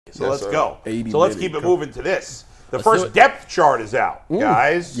So let's go. So 80 let's keep it moving to this. The first depth chart is out,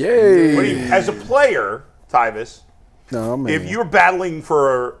 guys. Yay. As a player, Tyvis, No, man. if you're battling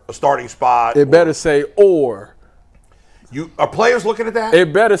for a starting spot, It better say or. Are players looking at that?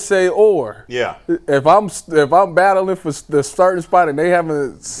 It better say or. Yeah. If I'm battling for the starting spot and they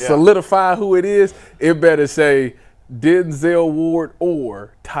haven't solidified who it is, it better say Denzel Ward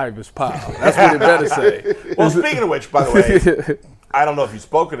or Tyvis Powell. That's what it better say. Well, speaking of which, by the way, I don't know if you've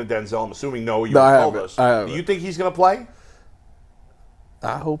spoken to Denzel. I'm assuming no. You told us. Do you think he's going to play?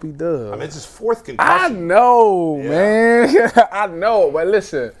 I hope he does. I mean, it's his fourth concussion. I know, man. I know, but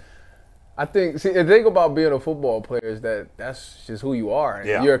listen. I think, the thing about being a football player is that's just who you are.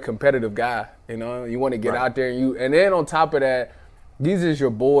 Yeah. You're a competitive guy, you know. You want to get out there, and then on top of that, these is your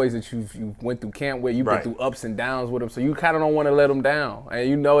boys that you went through camp with. You've been through ups and downs with them, so you kind of don't want to let them down. And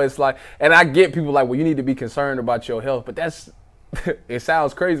you know, it's like, and I get people like, well, you need to be concerned about your health, but that's, it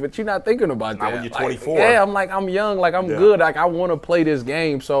sounds crazy, but you're not thinking about that. Not when you're 24. Like, yeah, I'm young, like I'm good, like I want to play this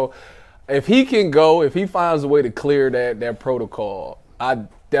game. So if he can go, if he finds a way to clear that protocol, I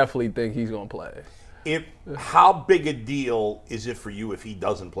definitely think he's going to play. How big a deal is it for you if he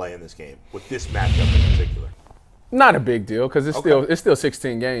doesn't play in this game, with this matchup in particular? Not a big deal, because it's still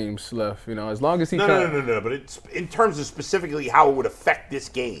 16 games left. You know, as long as he No. But it's in terms of specifically how it would affect this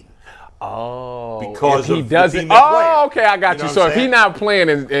game. Oh, because if he doesn't. Okay, I got you. So if he's not playing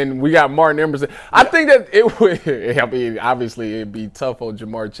and we got Martin Emerson, I think that it would. I mean, obviously it'd be tough on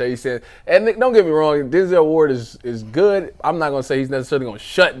Jamar Chase, and don't get me wrong, Denzel Ward is good. I'm not gonna say he's necessarily gonna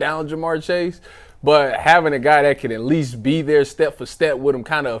shut down Jamar Chase, but having a guy that can at least be there step for step with him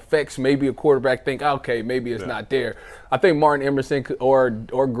kind of affects maybe a quarterback think, okay, maybe it's not there. I think Martin Emerson or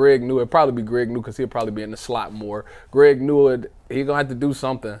Greg Newell, it'd probably be Greg Newell because he'll probably be in the slot more. Greg Newell, he's going to have to do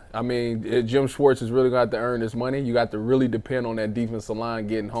something. I mean, Jim Schwartz is really going to have to earn his money. You got to really depend on that defensive line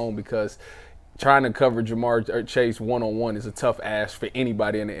getting home because trying to cover Jamar Chase one-on-one is a tough ask for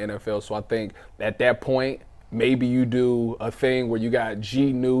anybody in the NFL. So I think at that point, maybe you do a thing where you got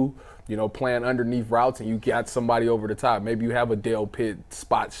G New, playing underneath routes and you got somebody over the top. Maybe you have a Dale Pitt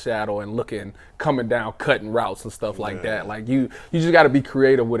spot shadow and coming down, cutting routes and stuff like that. Like you just got to be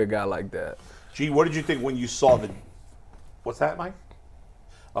creative with a guy like that. G, what did you think when you saw what's that, Mike?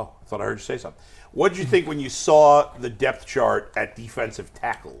 Oh, I thought I heard you say something. What did you think when you saw the depth chart at defensive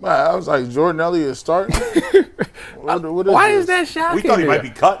tackle? I was like, Jordan Elliott starting? Why is that shocking? We thought he might be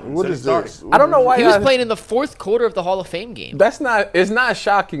cutting. What is this? I don't know why he was playing in the fourth quarter of the Hall of Fame game. It's not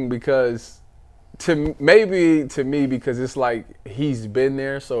shocking because to me because it's like he's been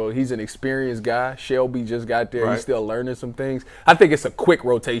there, so he's an experienced guy. Shelby just got there. Right. He's still learning some things. I think it's a quick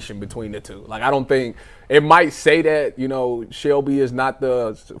rotation between the two. Like I don't think it might say that, Shelby is not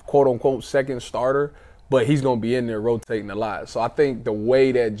the quote unquote second starter, but he's going to be in there rotating a lot. So I think the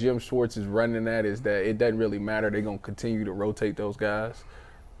way that Jim Schwartz is running that is that it doesn't really matter. They're going to continue to rotate those guys.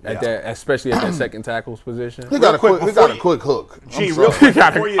 Especially at that second tackle's position. He got a quick hook. Gee, real quick.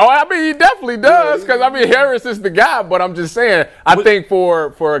 He definitely does because Harris is the guy. But I'm just saying, I think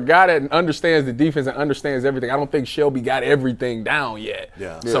for a guy that understands the defense and understands everything, I don't think Shelby got everything down yet.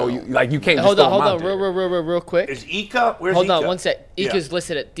 Yeah. So you can't just hold on, real quick. Is Ika? Where's Hold Ika? on, one sec. Ika's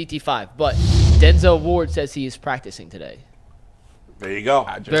listed at DT5, but Denzel Ward says he is practicing today. There you go.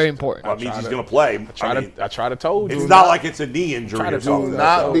 Very important. That means he's going to play. I try to told you. It's not like it's a knee injury or something.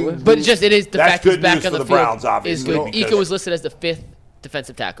 But it is the fact he's back on the field. Browns, obviously. Is good. Ika was listed as the 5th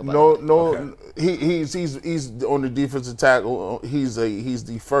defensive tackle. He's on the defensive tackle. He's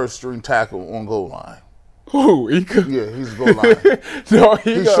the first string tackle on goal line. Who? Ika? Yeah, he's goal line.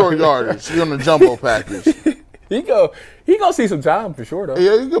 He's short yardage. He's on the jumbo package. He gonna see some time for sure though.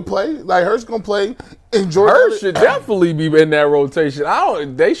 Yeah, he can play. Like Hurts gonna play. And Hurts should definitely be in that rotation.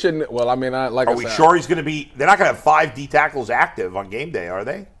 They shouldn't. Well, I mean, are we sure he's gonna be? They're not gonna have 5 D tackles active on game day, are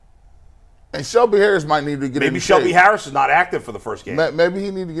they? And Shelby Harris might need to get in shape. Maybe Shelby Harris is not active for the first game. Maybe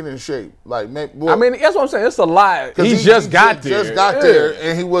he need to get in shape. That's what I'm saying. It's a lot. He just got there,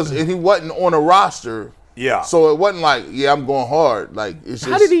 and he wasn't on a roster. Yeah. So it wasn't like, I'm going hard. Like it's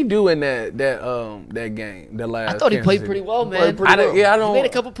just. How did he do in that game? The last. I thought he played pretty well, man. He made a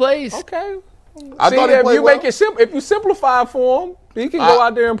couple plays. Okay. I thought he played well. If you simplify for him, he can go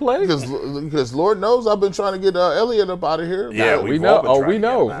out there and play. Because Lord knows I've been trying to get Elliott up out of here. Yeah, we know. We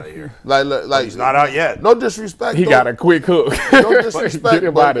know. Like he's not out yet. No disrespect. He got a quick hook. No disrespect. Get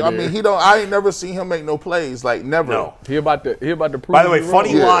him out of there. I mean, I ain't never seen him make no plays. Like never. No. He about to prove. By the way,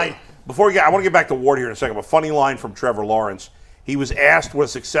 funny line. Before I want to get back to Ward here in a second, but funny line from Trevor Lawrence. He was asked what a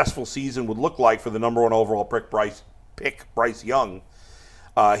successful season would look like for the number 1 overall pick, Bryce Young.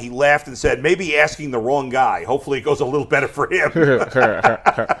 He laughed and said, maybe asking the wrong guy. Hopefully it goes a little better for him.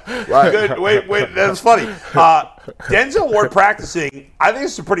 Right. Good. Wait, that was funny. Denzel Ward practicing, I think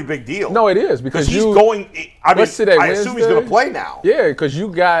it's a pretty big deal. No, it is because he's going. I mean, what's today, I assume he's going to play now. Yeah, because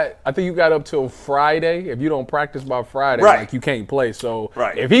I think you got up till Friday. If you don't practice by Friday, Right. like you can't play. So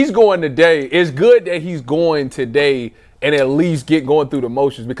Right. if he's going today, it's good that he's going today and at least going through the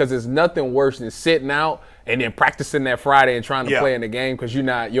motions because there's nothing worse than sitting out and then practicing that Friday and trying to play in the game because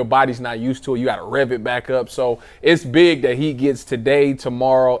your body's not used to it. You got to rev it back up. So it's big that he gets today,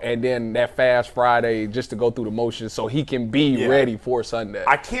 tomorrow, and then that fast Friday just to go through the motions so he can be ready for Sunday.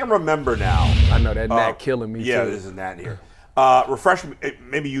 I can't remember now. I know that gnat killing me Yeah, too. there's a gnat here. Refresh me.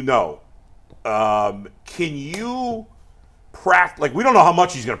 Maybe you know. Can you practice? Like, we don't know how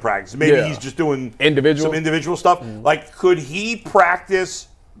much he's going to practice. Maybe he's just doing some individual stuff. Like, could he practice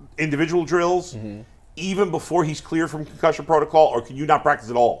individual drills even before he's cleared from concussion protocol, or can you not practice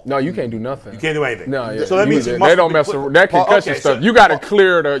at all? No, you can't do nothing. You can't do anything. No, yeah. So that means he must they don't be mess around. That concussion stuff. so- You got to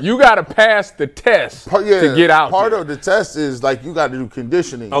clear you got to pass the test to get out. Part there. of the test is like you got to do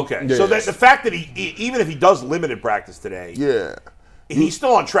conditioning. Okay, Yeah. so the fact that he even if he does limited practice today, Yeah. he's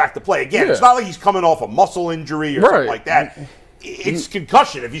still on track to play. Again, it's Yeah. not like he's coming off a muscle injury or something Right. like that. It's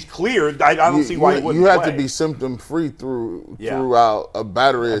concussion. If he's cleared, I don't see why he wouldn't You have play. to be symptom free Yeah. throughout a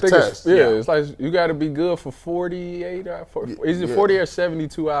battery of tests. It's like you got to be good for 48 hours. Is it 40 or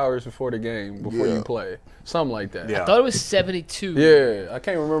 72 hours before the game before you play? Something like that. Yeah. I thought it was 72. Yeah, I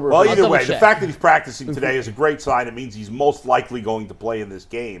can't remember. Well, either double way, the check. fact that he's practicing today is a great sign. It means he's most likely going to play in this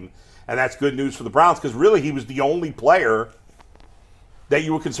game, and that's good news for the Browns because really he was the only player that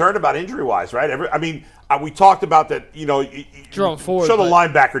you were concerned about injury-wise, right? We talked about that. Jerome Ford, Show the but-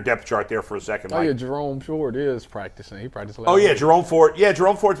 linebacker depth chart there for a second, Oh Mike. yeah, Jerome Ford is practicing. He practiced last Oh yeah, week. Jerome Ford. Yeah,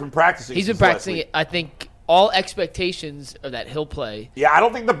 Jerome Ford's been practicing. He's been since last practicing week. it. I think all expectations are that he'll play. Yeah, I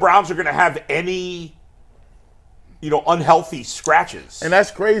don't think the Browns are going to have any, unhealthy scratches. And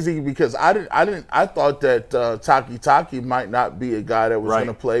that's crazy because I thought that Taki might not be a guy that was Right.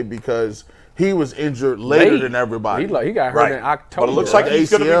 going to play because he was injured later than everybody. He got hurt Right, in October. but it looks like he's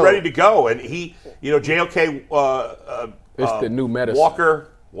going to be ACL. ready to go. And he, JOK. It's the new medicine. Walker.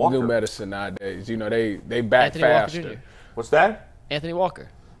 New medicine nowadays. They back Anthony Walker faster. Jr. What's that? Anthony Walker.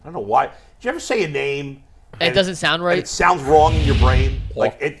 I don't know why. Did you ever say a name And it doesn't sound right? and it sounds wrong in your brain?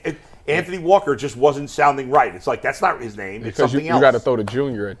 Like Anthony Walker just wasn't sounding right. It's like that's not his name. It's Because something you else. got to throw the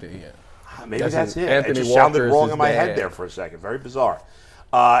junior at the end. Maybe that's that's his- it. Anthony It just sounded Walker is wrong his in my dad. head there for a second. Very bizarre.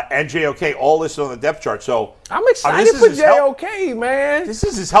 And JOK all listed on the depth chart. So I'm excited this is for as health- JOK, man. This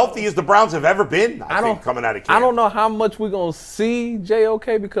is as healthy as the Browns have ever been. I think coming out of camp. I don't know how much we're gonna see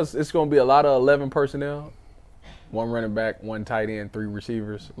JOK because it's gonna be a lot of 11 personnel. 1 running back, 1 tight end, 3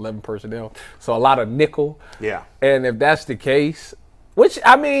 receivers, 11 personnel. So a lot of nickel. Yeah. And if that's the case,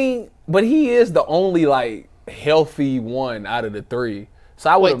 but he is the only healthy one out of the 3. So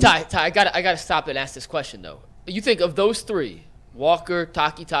I would. Wait, Ty, I gotta stop and ask this question though. You think of those 3, Walker,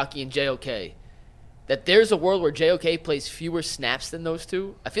 Taki, and JOK, that there's a world where JOK plays fewer snaps than those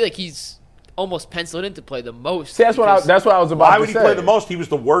 2? I feel like he's almost penciled in to play the most. See, that's what I was about Why to would he say. play the most? He was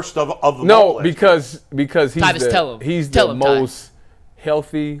the worst of them No, all. because he's Tyvus, tell him. he's Tell the him, Ty. most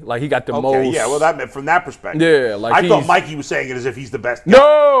healthy. Like he got the Okay, most. yeah, well, that meant from that perspective. Yeah, like I thought he's- Mikey was saying it as if he's the best.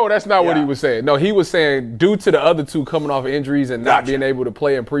 No, that's not what he Yeah. was saying. No, he was saying due to the other 2 coming off injuries and not Gotcha. being able to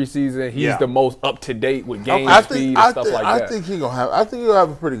play in preseason, he's Yeah. the most up to date with game I speed think and stuff like that. I think he'll have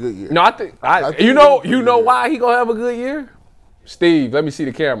a pretty good year. No, I think think you he'll know have a pretty good why he gonna have a good year? Steve, let me see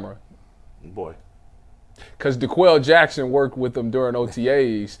the camera. Boy. Because DeQuell Jackson worked with him during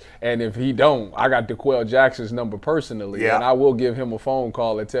OTAs, and if he don't, I got DeQuell Jackson's number personally, Yeah. and I will give him a phone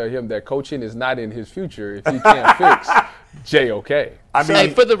call and tell him that coaching is not in his future if he can't fix JOK. I mean, Hey,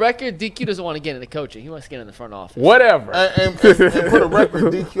 for the record, DQ doesn't want to get into coaching. He wants to get in the front office. Whatever. And for the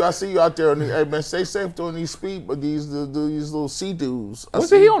record, DQ, I see you out there. Hey man, stay safe doing these speed, but these little sea dudes.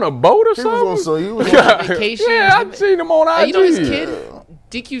 Wasn't he on a boat or He was something? on. He was on. Vacation. Yeah, I've seen him on IG. Hey, you know his kid?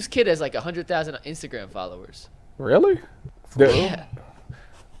 DQ's kid has like 100,000 Instagram followers. Really? Yeah.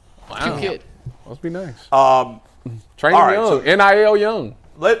 Wow. Cute kid. Must be nice. all Training right, young. so- NIL young.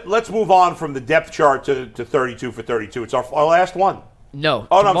 let's move on from the depth chart to 32 for 32. It's our last one. No,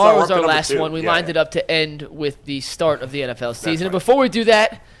 Oh, no, I'm sorry, we're tomorrow's up to our number last 2. one. We Yeah, lined yeah. it up to end with the start of the NFL season. And right. before we do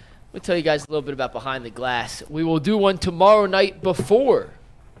that, we'll tell you guys a little bit about Behind the Glass. We will do one tomorrow night before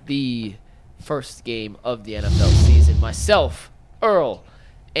the first game of the NFL season. Myself, Earl,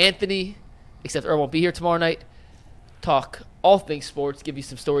 Anthony, except Earl won't be here tomorrow night, talk all things sports, give you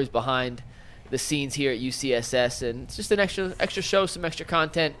some stories behind the scenes here at UCSS, and it's just an extra show, some extra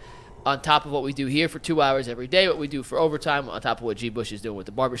content. on top of what we do here for 2 hours every day, what we do for overtime, on top of what G. Bush is doing with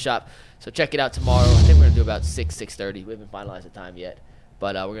the barbershop. So check it out tomorrow. I think we're going to do about 6:30. We haven't finalized the time yet.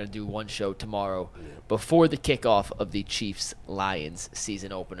 But we're going to do one show tomorrow before the kickoff of the Chiefs-Lions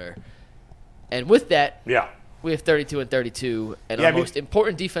season opener. And with that, we have 32 and 32, and our most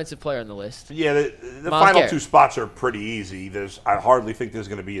important defensive player on the list. Yeah, the final Garrett. 2 spots are pretty easy. I hardly think there's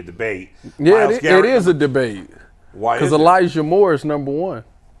going to be a debate. Yeah, it is a debate. Why? Because Elijah Moore is number 1.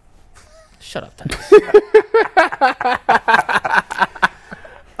 Shut up, Titus.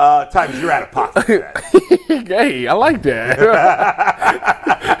 Titus, you're out of pocket for that. Hey, I like that.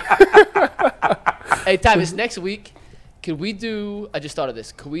 Hey, Titus, next week, could we do – I just thought of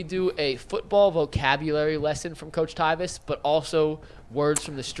this. Could we do a football vocabulary lesson from Coach Tyvis, but also words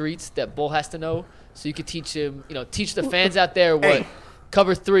from the streets that Bull has to know? So you could teach him – teach the fans out there what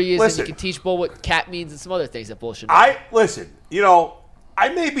cover 3 is, and you can teach Bull what cat means and some other things that Bull should know. Listen, I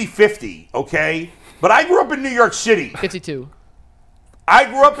may be 50, okay, but I grew up in New York City. 52. I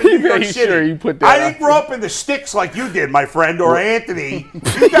grew up in New York City. Sure you put that I didn't grow up in the sticks like you did, my friend, or Anthony.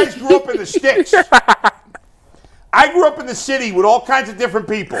 You guys grew up in the sticks. I grew up in the city with all kinds of different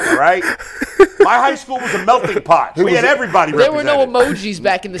people, all right? My high school was a melting pot. We had everybody represented. There were no emojis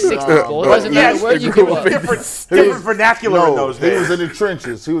back in the 60s, Bull. It doesn't matter where you grew up. Different vernacular in those days.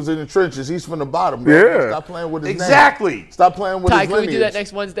 He was in the trenches. He's from the bottom. Bro. Yeah. Stop playing with his Exactly. name. Stop playing with his lineage. Can we do that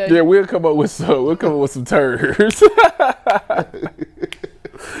next Wednesday? Yeah, we'll come up with some terms.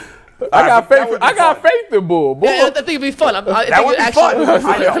 I got faith in Bull. Yeah, I think it'd be fun. That would be fun.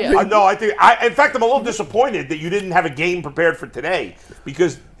 In fact, I'm a little disappointed that you didn't have a game prepared for today,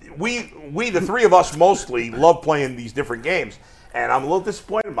 because we the 3 of us mostly love playing these different games. And I'm a little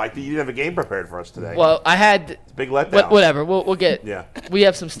disappointed, Mike, that you didn't have a game prepared for us today. Well, I had. It's a big letdown. Whatever. We'll get. Yeah. We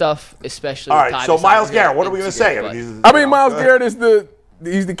have some stuff, especially. All right. So Myles Garrett, what are we going to say? Myles Garrett is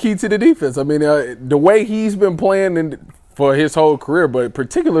he's the key to the defense. I mean, the way he's been playing for his whole career, but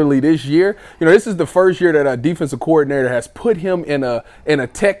particularly this year, this is the first year that our defensive coordinator has put him in a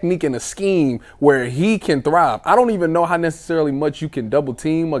technique and a scheme where he can thrive. I don't even know how necessarily much you can double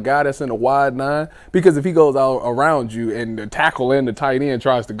team a guy that's in a wide 9, because if he goes out around you and the tackle and the tight end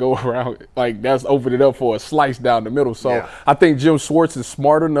tries to go around, like, that's opened it up for a slice down the middle. So I think Jim Schwartz is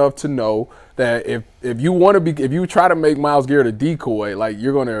smart enough to know that if you try to make Myles Garrett a decoy, like,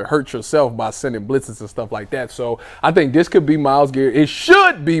 you're going to hurt yourself by sending blitzes and stuff like that. So I think this could be Myles Garrett. It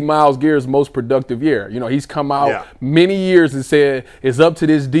should be Myles Garrett's most productive year. He's come out many years and said it's up to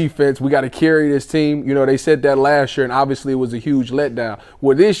this defense. We got to carry this team. They said that last year, and obviously it was a huge letdown.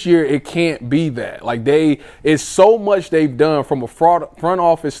 Well, this year it can't be that. Like, it's so much they've done from a front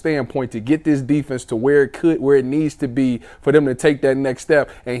office standpoint to get this defense to where it needs to be for them to take that next step,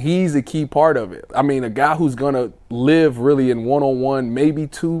 and he's a key part of it. I mean, a guy who's going to live really in one-on-one, maybe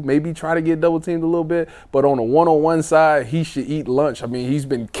 2, maybe try to get double teamed a little bit, but on a one-on-one side, he should eat lunch. I mean, he's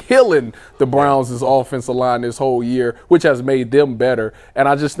been killing the Browns' offensive line this whole year, which has made them better. And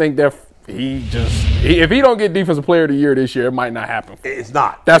I just think that if he don't get Defensive Player of the Year this year, it might not happen. It's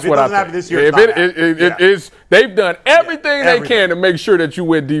not. That's what I think. Happen this year, they've done everything they can to make sure that you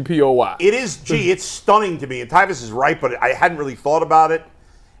win DPOY. It's stunning to me. And Tyvis is right, but I hadn't really thought about it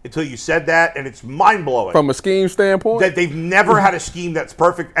until you said that, and it's mind-blowing. From a scheme standpoint? That they've never had a scheme that's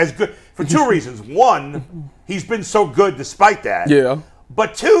perfect, as good, for 2 reasons. 1, he's been so good despite that. Yeah.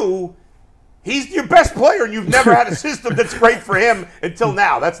 But 2, he's your best player, and you've never had a system that's great for him until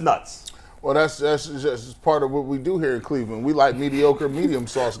now. That's nuts. Well, that's just part of what we do here in Cleveland. We like mediocre, medium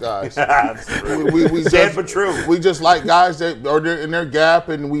sauce guys. we sad but true. We just like guys that are in their gap,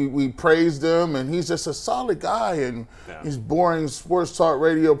 and we praise them. And he's just a solid guy. And these boring sports talk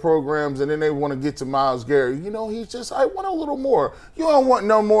radio programs, and then they want to get to Myles Garrett. He's just, I want a little more. You don't want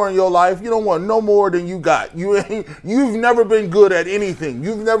no more in your life. You don't want no more than you got. You've never been good at anything.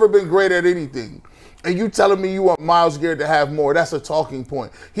 You've never been great at anything. And you telling me you want Myles Garrett to have more, that's a talking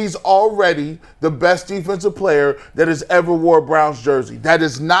point. He's already the best defensive player that has ever wore a Browns jersey. That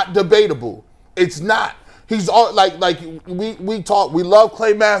is not debatable. It's not. He's all we talk, we love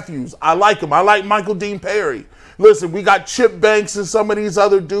Clay Matthews. I like him. I like Michael Dean Perry. Listen, we got Chip Banks and some of these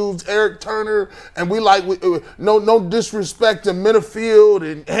other dudes, Eric Turner, and we like no disrespect to Minifield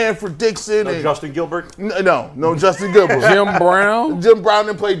and Hanford Dixon. No, and Justin Gilbert? No Justin Gilbert. Jim Brown? Jim Brown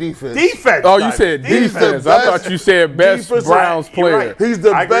didn't play defense. Defense. Oh, you said defense. I thought you said best Browns player. Right. He's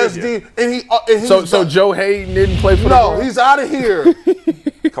the best. So Joe Hayden didn't play for the Browns? No, he's out of here.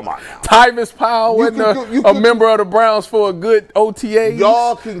 Come on now. Tyvis Powell wasn't a member of the Browns for a good OTA.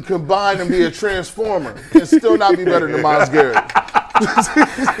 Y'all can combine and be a transformer and still not be better than Myles Garrett.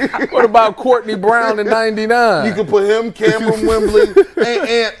 What about Courtney Brown in '99? You can put him, Cameron Wembley,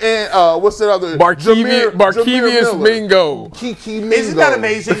 and what's that other? Barkevious Mingo. Kiki Mingo. Isn't that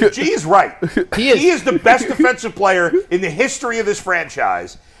amazing? G is right. He is the best defensive player in the history of this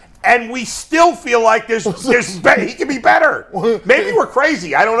franchise. And we still feel like he can be better. Maybe we're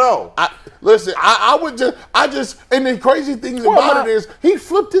crazy. I don't know. Listen, and the crazy things about it is he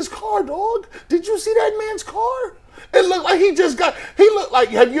flipped his car, dog. Did you see that man's car? It looked like he looked like,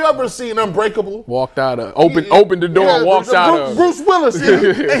 have you ever seen Unbreakable? Walked out of, opened the door and walked out of. Bruce Willis,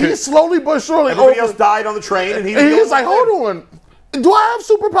 and he slowly but surely. Everybody else died on the train, and he's like, hold on. Do I have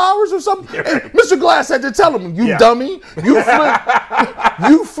superpowers or something? And Mr. Glass had to tell him, you dummy,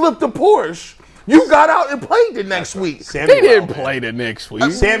 you flipped the Porsche. You got out and played the next week. He didn't play the next week.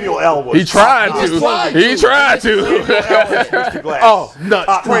 Samuel L. was. He tried to. He tried to. Mr. Glass. Oh,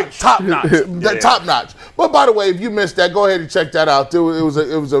 nuts. Top notch. Top notch. But by the way, if you missed that, go ahead and check that out. It was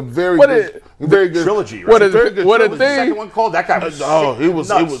a very good trilogy. Right? What a thing. The second one called? That guy was. He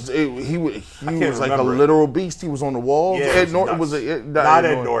was like a literal beast. He was on the wall. Yeah, Ed Norton was not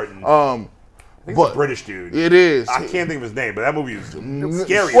Ed Norton. I think it's a British dude. It is. I can't think of his name, but that movie was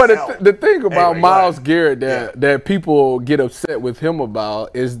scary well, as hell. The thing about Myles Garrett that people get upset with him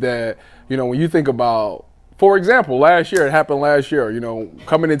about is that, when you think about, for example, it happened last year,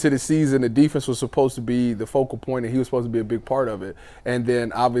 coming into the season, the defense was supposed to be the focal point and he was supposed to be a big part of it. And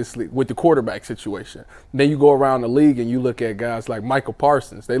then obviously with the quarterback situation, then you go around the league and you look at guys like Michael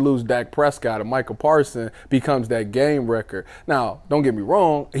Parsons. They lose Dak Prescott and Michael Parsons becomes that game wrecker. Now, don't get me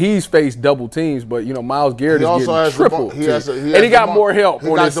wrong, he's faced double teams, but Myles Garrett is getting triple. And he got more help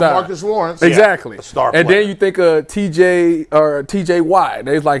on his side. DeMarcus Lawrence. Exactly. A star and player. then you think of TJ Watt.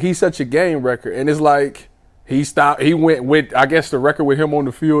 It's like he's such a game wrecker. And it's like he went with, I guess the record with him on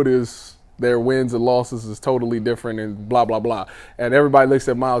the field is their wins and losses is totally different and blah, blah, blah. And everybody looks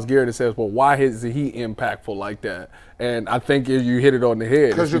at Myles Garrett and says, well, why is he impactful like that? And I think you hit it on the head.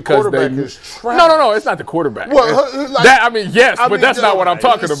 Because your quarterback is trash. No, it's not the quarterback. Well, but that's not what I'm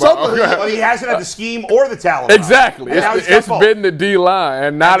talking about. Well, he hasn't had the scheme or the talent. Exactly. It's been the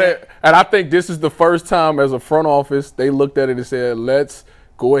D-line. And I think this is the first time as a front office they looked at it and said, let's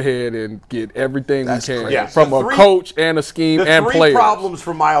go ahead and get everything we can from a coach and a scheme and players. The three problems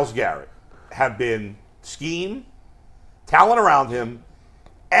for Myles Garrett have been scheme, talent around him,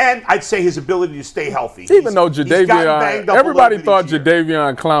 and I'd say his ability to stay healthy. Even though Jadeveon, everybody thought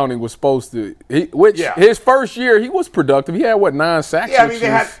Jadeveon Clowney was supposed to, his first year he was productive. He had 9 sacks. Yeah, I mean they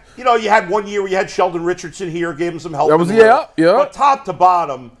had, you had 1 year where you had Sheldon Richardson here, gave him some help. That was But top to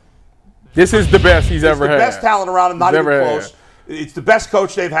bottom, this is the best he's ever had. The best talent around him, not even close. It's the best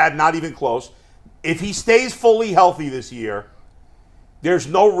coach they've had, not even close. If he stays fully healthy this year, there's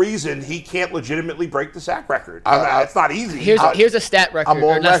no reason he can't legitimately break the sack record. It's not easy. Here's a stat record,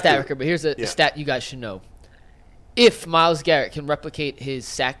 or not stat record, but here's a stat you guys should know. If Myles Garrett can replicate his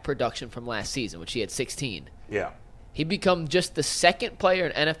sack production from last season, which he had 16, he'd become just the second player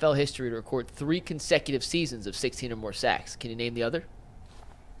in NFL history to record 3 consecutive seasons of 16 or more sacks. Can you name the other?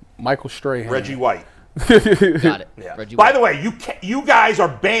 Michael Strahan. Reggie White. Got it. Yeah. By the way, you guys are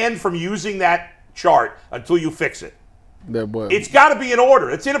banned from using that chart until you fix it. It's got to be in order.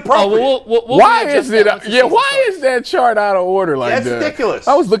 It's inappropriate. Why is it? Why is that chart out of order like that? That's ridiculous.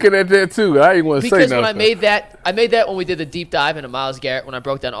 I was looking at that too. I didn't want to say nothing. Because when I made that when we did the deep dive into Myles Garrett, when I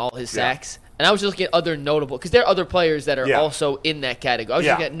broke down all his sacks. And I was just looking at other notable, because there are other players that are also in that category. I was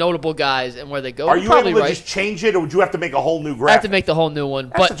looking at notable guys and where they go. Are you able to just change it, or would you have to make a whole new graphic? I have to make the whole new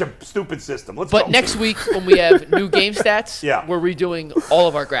one. That's such a stupid system. But next week, when we have new game stats, we're redoing all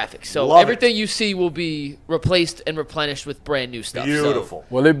of our graphics. So everything you see will be replaced and replenished with brand new stuff. Beautiful.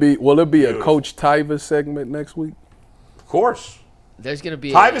 So, will it be a Coach Tyvis segment next week? Of course. There's going to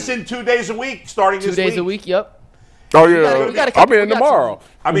be Tyvis in 2 days a week, starting this week. 2 days a week, yep. Oh, yeah. I'm in tomorrow.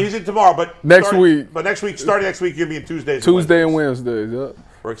 I mean, he's in tomorrow, but next week. But starting next week, you're going to be in Tuesdays and Wednesdays,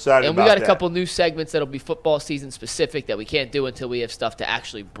 We're excited about that. And we got a couple new segments that'll be football season specific that we can't do until we have stuff to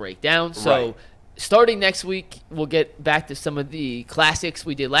actually break down. So starting next week, we'll get back to some of the classics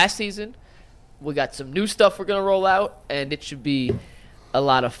we did last season. We got some new stuff we're going to roll out, and it should be a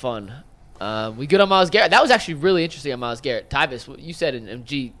lot of fun. We good on Myles Garrett. That was actually really interesting on Myles Garrett. Tyvis, what you said, and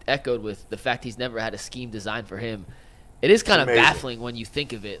MG echoed with the fact he's never had a scheme designed for him. It is kind of baffling when you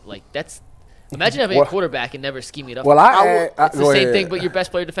think of it. Like, imagine having a quarterback and never scheming it up. It's the same thing, but your best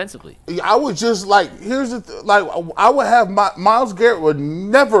player defensively. I would just here's the I would have Myles Garrett would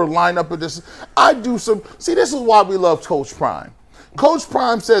never line up with this. This is why we love Coach Prime. Coach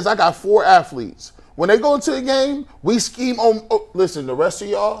Prime says, I got 4 athletes. When they go into the game, we scheme on. Listen, the rest of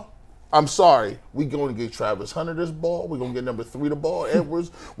y'all, I'm sorry. We're going to get Travis Hunter this ball. We're going to get number 3 the ball, Edwards.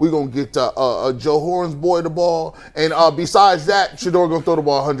 We're going to get Joe Horns boy the ball. And besides that, Shedeur going to throw the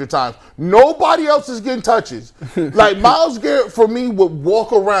ball 100 times. Nobody else is getting touches. Like, Myles Garrett, for me, would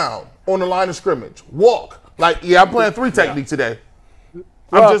walk around on the line of scrimmage. Walk. Like, yeah, I'm playing 3 technique today.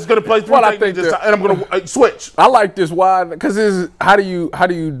 I'm just gonna play 3 technique this time, and I'm gonna switch. I like this wide because how do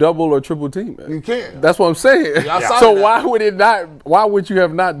you double or triple team it? You can't. That's what I'm saying. Yeah, so why would it not? Why would you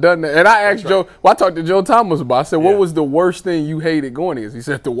have not done that? And I asked Joe. Well, I talked to Joe Thomas about. I said, what was the worst thing you hated going against? He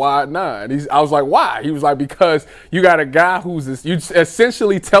said the wide 9. I was like, why? He was like, because you got a guy you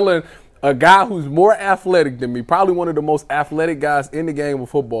essentially telling a guy who's more athletic than me, probably one of the most athletic guys in the game of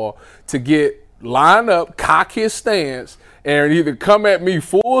football, to get line up, cock his stance, and either come at me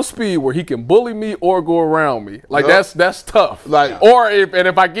full speed where he can bully me or go around me. Like that's tough. Like, or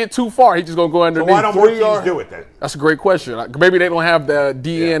if I get too far, he's just gonna go underneath. So why don't more teams do it then? That's a great question. Like, maybe they don't have the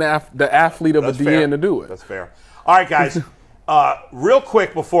DN, the athlete of a DN to do it. That's fair. All right, guys. Real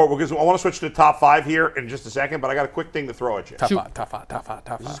quick before, because I want to switch to the top 5 here in just a second, but I got a quick thing to throw at you. Top five.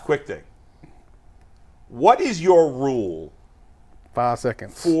 This is a quick thing. What is your rule? 5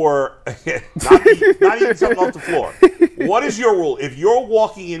 seconds. For not even something off the floor. What is your rule? If you're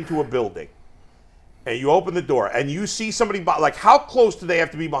walking into a building and you open the door and you see somebody, like, how close do they have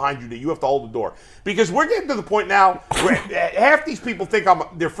to be behind you that you have to hold the door? Because we're getting to the point now where half these people think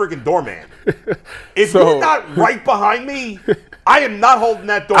they're freaking doorman. If you're not right behind me, I am not holding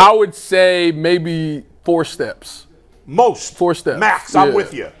that door. I would say maybe 4 steps. Most. 4 steps. Max, I'm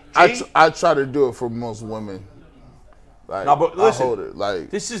with you. I try to do it for most women. Like, no, but listen, I hold it. Like,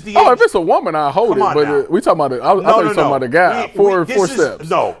 this is the if it's a woman, I hold it. But we talking about it. I thought you were talking about a guy. Four steps.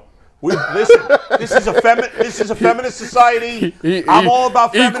 No. Listen, this is a feminist society. I'm all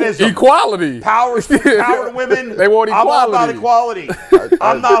about feminism. Equality. Power to women. They want equality. I'm all about equality.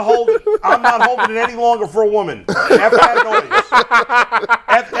 I'm not holding it any longer for a woman. F that noise.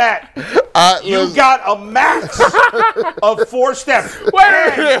 F that. You got a max of 4 steps. Wait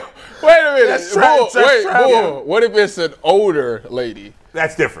a minute. What if it's an older lady?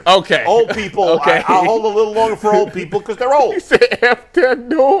 That's different. Okay. Old people, okay. I'll hold a little longer for old people because they're old. You said F that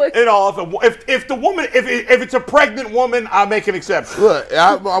noise. You know, if the woman, if it's a pregnant woman, I'll make an exception. Look,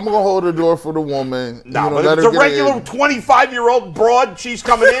 I'm gonna hold the door for the woman. No, but if it's a regular 25-year-old broad, she's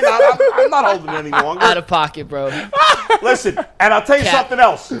coming in. I'm not holding it any longer. Out of pocket, bro. Listen, and I'll tell you something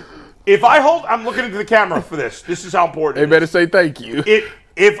else. If I hold, I'm looking into the camera for this. This is how important. They better say thank you.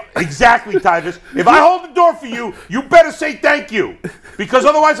 Exactly, Tyvis. If I hold the door for you, you better say thank you. Because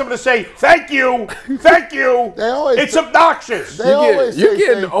otherwise I'm going to say, thank you. It's obnoxious. You're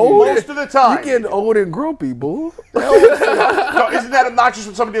getting old. Most of the time. You're getting old and grumpy, boo. No, isn't that obnoxious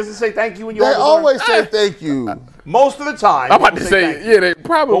when somebody doesn't say thank you when you hold the door? They always say thank you. Most of the time. I'm about to say, they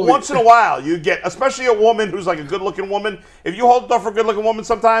probably. But once in a while, you get, especially a woman who's like a good-looking woman, if you hold the door for a good-looking woman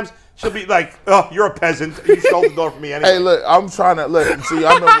sometimes, she'll be like, oh, you're a peasant. You should hold the door for me anyway. Hey, look, I'm trying to, see,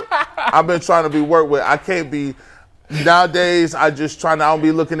 I've been trying to be worked with. I can't be, nowadays, I don't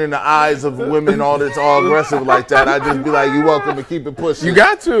be looking in the eyes of women all aggressive like that. I just be like, you're welcome to keep it pushing. You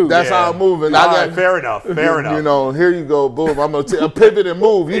got to. That's how I'm moving. Fair enough. You know, here you go, boom. I'm going to pivot and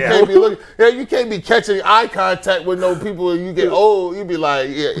move. You can't be looking, you can't be catching eye contact with no people and you get old. You be like,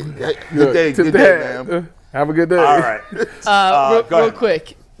 good day, man. Have a good day. All right. Real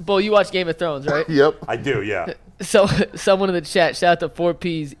quick. Bull, you watch Game of Thrones, right? Yep. I do, yeah. So someone in the chat, shout out to 4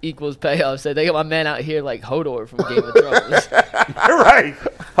 Ps equals payoff, said they got my man out here like Hodor from Game of Thrones. You're right.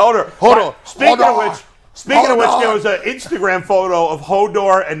 Hold on. Speaking of which, there was an Instagram photo of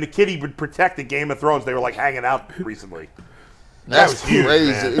Hodor and the kitty would protect the Game of Thrones. They were like hanging out recently. That's huge,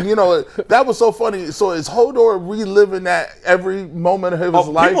 crazy. Man. You know, that was so funny. So is Hodor reliving that every moment of his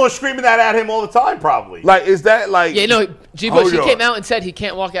life? People are screaming that at him all the time, probably. Like, is that like... Yeah, no, G. Bush, he came out and said he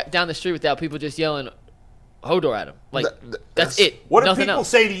can't walk down the street without people just yelling Hodor at him. Like, that's it. What do Nothing people else.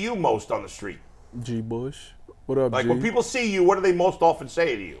 say to you most on the street? G. Bush. What up, like, G? when people see you, what do they most often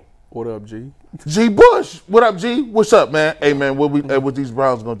say to you? What up, G? G. Bush. What up, G? What's up, man? Hey, man, what these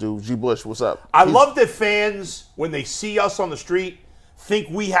Browns gonna do? G. Bush, what's up? I love that fans, when they see us on the street, think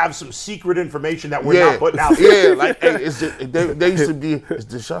we have some secret information that we're not putting out there. Yeah, like, hey, they used to be, is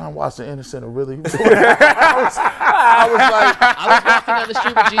Deshaun Watson innocent or really? I was walking down the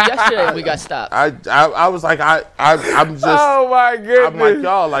street with G yesterday and we got stopped. I was like, I'm just. Oh my goodness. I'm like,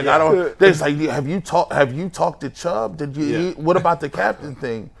 y'all, I don't. They're like, have you talked to Chubb? Did you? What about the captain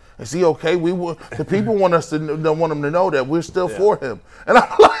thing? Is he okay? The people want us to want him to know that we're still for him. And I'm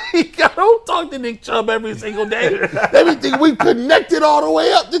like, I don't talk to Nick Chubb every single day. Everything we connected all the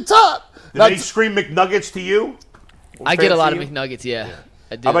way up the top. Did they scream McNuggets to you? I get a lot of McNuggets, yeah.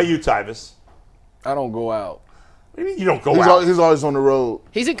 I do. How about you, Tyvis? I don't go out. What do you mean you don't go out? He's always on the road.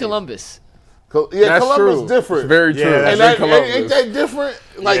 He's in Columbus. That's Columbus true. different. It's very true. Yeah, and ain't that different?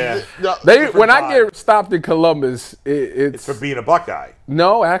 Like when I get stopped in Columbus, it's for being a Buckeye.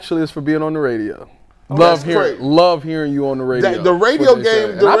 No, actually, it's for being on the radio. Oh, love hearing you on the radio. The radio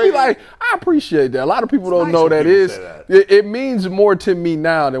game. And I'll be like, I appreciate that. A lot of people don't know that is. It means more to me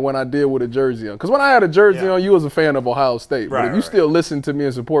now than when I did with a jersey on. Because when I had a jersey on, you was a fan of Ohio State. But if you still listen to me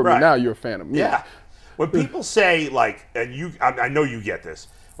and support me now, you're a fan of me. Yeah. When people say like, and I know you get this.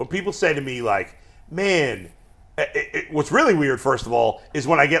 When people say to me like, man, what's really weird, first of all, is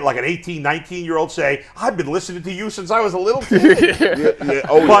when I get like an 18, 19-year-old say, I've been listening to you since I was a little kid.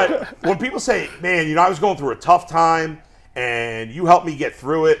 But when people say, man, I was going through a tough time and you helped me get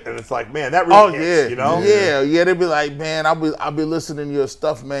through it, and it's like, man, that really hits, you know? Yeah, they'd be like, man, I'll be listening to your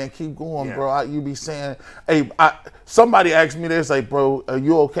stuff, man. Keep going, bro. You be saying, hey, somebody asked me this, like, bro, are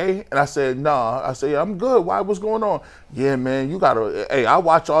you okay? And I said, nah. I said, yeah, I'm good. Why? What's going on? Yeah, man, hey, I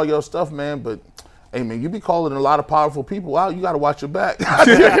watch all your stuff, man, but hey, man, you be calling a lot of powerful people out. You got to watch your back.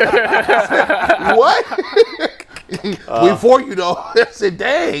 What? Before you know, I said,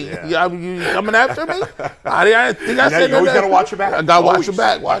 dang, you coming after me? I think I said you always got to watch your back. I got to watch your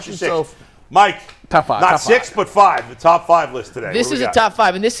back. Watch yourself. Mike. Top five. Not six, but five. The top five list today. This is a top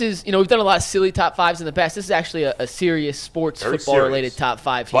five, and this is, we've done a lot of silly top fives in the past. This is actually a serious sports, football-related top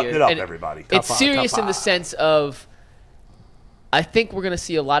five here. Button it up, everybody. It's serious in the sense of, I think we're going to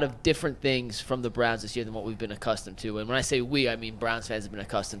see a lot of different things from the Browns this year than what we've been accustomed to. And when I say we, I mean Browns fans have been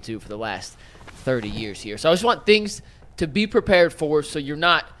accustomed to for the last 30 years here. So I just want things to be prepared for so you're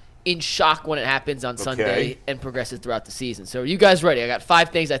not in shock when it happens on Sunday and progresses throughout the season. So are you guys ready? I got 5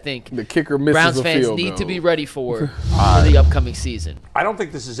 things I think the kicker misses Browns fans need to be ready for the upcoming season. I don't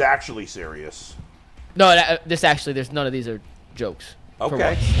think this is actually serious. No, there's none of these are jokes.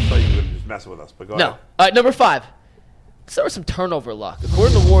 Okay. I thought you were just messing with us, but go ahead. No. All right, number 5. Let's start with some turnover luck.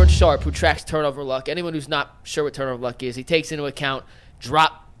 According to Warren Sharp, who tracks turnover luck, anyone who's not sure what turnover luck is, he takes into account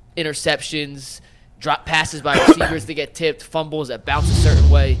drop interceptions, drop passes by receivers that get tipped, fumbles that bounce a certain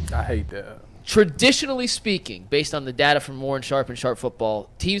way. I hate that. Traditionally speaking, based on the data from Warren Sharp and Sharp Football,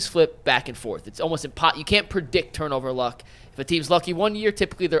 teams flip back and forth. It's almost impossible. You can't predict turnover luck. If a team's lucky one year,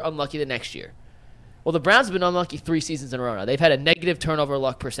 typically they're unlucky the next year. Well, the Browns have been unlucky 3 seasons in a row now. They've had a negative turnover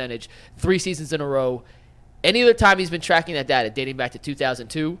luck percentage 3 seasons in a row. Any other time he's been tracking that data, dating back to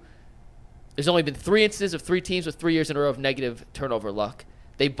 2002, there's only been 3 instances of 3 teams with 3 years in a row of negative turnover luck.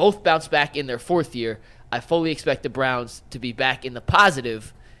 They both bounced back in their 4th year. I fully expect the Browns to be back in the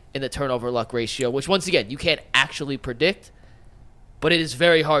positive in the turnover luck ratio, which, once again, you can't actually predict, but it is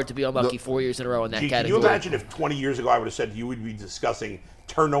very hard to be unlucky 4 years in a row in that category. Can you imagine if 20 years ago I would have said you would be discussing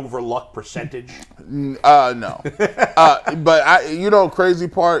turnover luck percentage? No. But crazy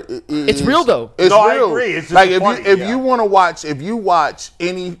part is it's real though. It's real. I agree. It's just like funny, if you want to watch, if you watch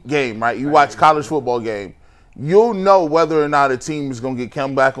any game, right? You watch college football game, you'll know whether or not a team is going to get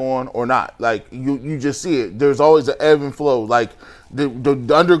come back on or not. Like you just see it. There's always an ebb and flow. Like the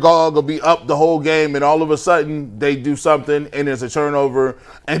underdog will be up the whole game, and all of a sudden they do something, and there's a turnover,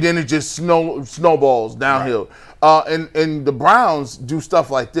 and then it just snowballs downhill. Right. And the Browns do stuff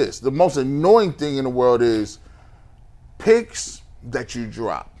like this. The most annoying thing in the world is picks that you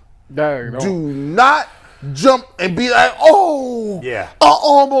drop. Do not jump and be like, oh, I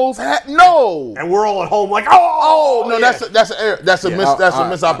almost had no. And we're all at home like, no, that's an error. That's a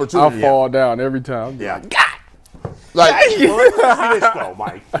missed opportunity. I fall down every time. Yeah. Like, let's see this though,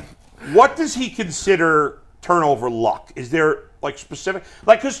 Mike. What does he consider turnover luck? Is there like specific,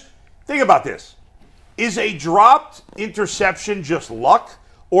 because think about this. Is a dropped interception just luck,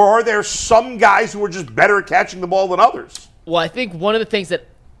 or are there some guys who are just better at catching the ball than others? Well, I think one of the things that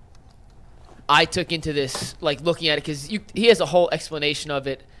I took into this, like looking at it, because he has a whole explanation of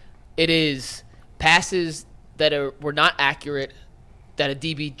it. It is passes that were not accurate that a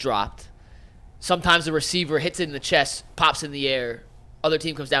DB dropped. Sometimes the receiver hits it in the chest, pops in the air. Other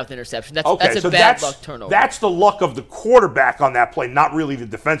team comes down with an interception. That's a bad luck turnover. That's the luck of the quarterback on that play, not really the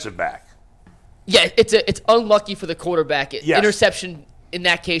defensive back. Yeah, it's unlucky for the quarterback. Yes. Interception in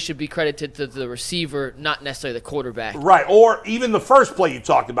that case should be credited to the receiver, not necessarily the quarterback. Right, or even the first play you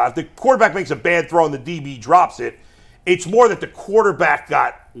talked about. If the quarterback makes a bad throw and the DB drops it, it's more that the quarterback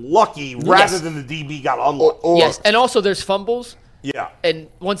got lucky rather than the DB got unlucky. Yes, and also there's fumbles. Yeah. And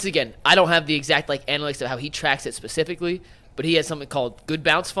once again, I don't have the exact analytics of how he tracks it specifically, but but he has something called good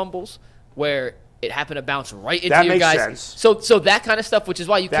bounce fumbles where it happened to bounce right into your guys. That makes sense. So that kind of stuff, which is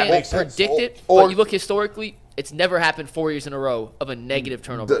why you can't predict it, but you look historically, it's never happened 4 years in a row of a negative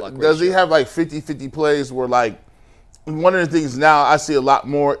turnover luck ratio. Does he have like 50-50 plays where like one of the things now I see a lot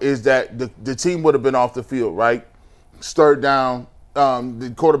more is that the team would have been off the field, right? Third down,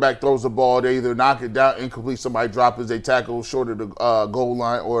 the quarterback throws the ball, they either knock it down, incomplete, somebody drops, they tackle short of the goal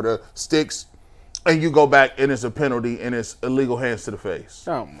line or the sticks, and you go back and it's a penalty and it's illegal hands to the face.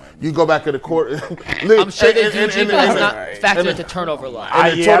 Oh my! You go back to the court. I'm sure they do, but it's not factored into turnover luck.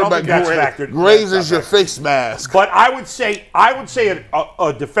 And the quarterback grazes your face mask. But I would say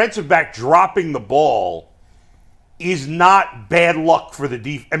a defensive back dropping the ball is not bad luck for the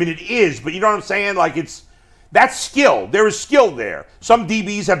defense. I mean, it is, but you know what I'm saying? Like that's skill. There is skill there. Some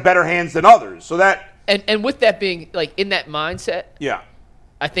DBs have better hands than others. So that and with that being like in that mindset, yeah.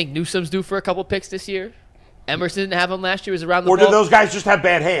 I think Newsome's due for a couple picks this year. Emerson didn't have him last year. He was around the ball. ball. Or did those guys just have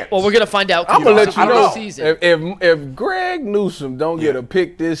bad hands? Well, we're going to find out. I'm going to let you know. Season. If Greg Newsome don't get a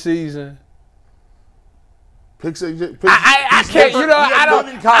pick this season, I can't. You know,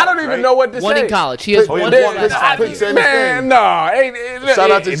 I don't even know what to say. One in college. He has one last 5 years. Man, no.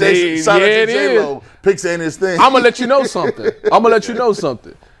 Shout out to Jason. Shout out to J-Lo. Picks ain't his thing. I'm going to let you know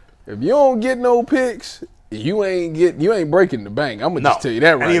something. If you don't get no picks, you ain't breaking the bank. I'm gonna just tell you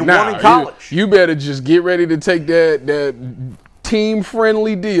that right now. One in college. You better just get ready to take that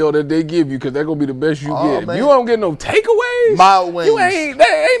team-friendly deal that they give you, because that's gonna be the best you get. Man. If you don't get no takeaways, mild wings. Ain't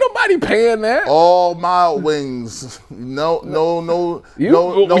nobody paying that. All mild wings. No.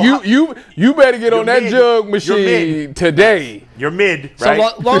 You better get on that jug machine today. You're mid, right?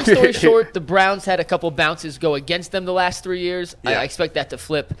 So long story short, the Browns had a couple bounces go against them the last 3 years. Yeah. I expect that to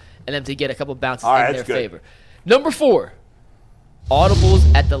flip and them to get a couple bounces in their favor. Number 4,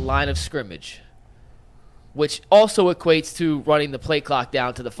 audibles at the line of scrimmage, which also equates to running the play clock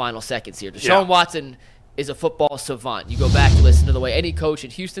down to the final seconds here. Deshaun Watson is a football savant. You go back and listen to the way any coach in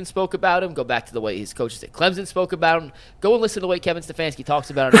Houston spoke about him, go back to the way his coaches at Clemson spoke about him, go and listen to the way Kevin Stefanski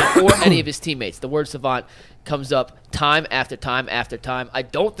talks about him or any of his teammates. The word savant comes up time after time after time. I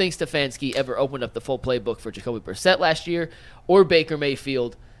don't think Stefanski ever opened up the full playbook for Jacoby Brissett last year or Baker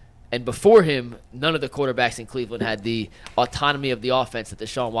Mayfield. And before him, none of the quarterbacks in Cleveland had the autonomy of the offense that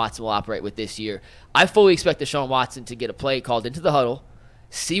Deshaun Watson will operate with this year. I fully expect Deshaun Watson to get a play called into the huddle,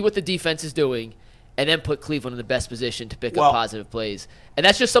 see what the defense is doing, and then put Cleveland in the best position to pick up positive plays. And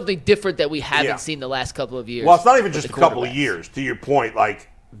that's just something different that we haven't seen the last couple of years. Well, it's not even just a couple of years, to your point. Like,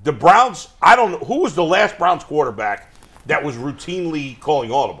 the Browns, I don't know, who was the last Browns quarterback that was routinely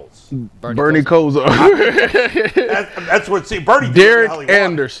calling audibles? Bernie Kosar. That's what. See, Bernie. Derek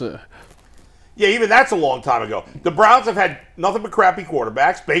Anderson. Yeah, even that's a long time ago. The Browns have had nothing but crappy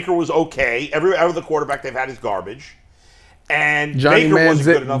quarterbacks. Baker was okay. Every other quarterback they've had is garbage, and Baker wasn't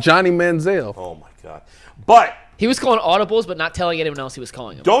good enough. Johnny Manziel. Oh my God! But he was calling audibles, but not telling anyone else he was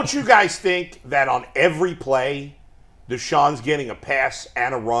calling them. Don't you guys think that on every play, Deshaun's getting a pass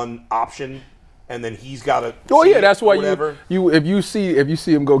and a run option? And then he's got to. Oh yeah, that's why if you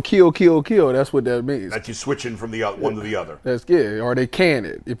see him go kill, that's what that means. That you're switching from the one to the other. That's good. Or they can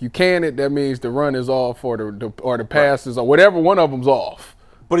it. If you can it, that means the run is off, or the pass is, or whatever. One of them's off.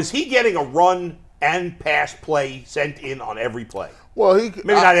 But is he getting a run and pass play sent in on every play? Well,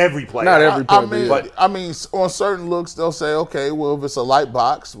 not every play. Not every play. I mean, on certain looks, they'll say, okay, well, if it's a light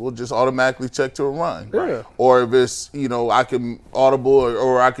box, we'll just automatically check to a run. Yeah. Or if it's, I can audible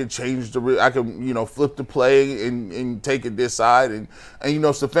or I can change I can, flip the play and take it this side. And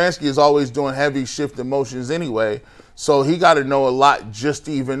Stefanski is always doing heavy shifting motions anyway. So he got to know a lot just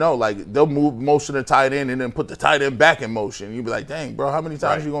to even know. Like, they'll move motion to tight end and then put the tight end back in motion. You'll be like, dang, bro, how many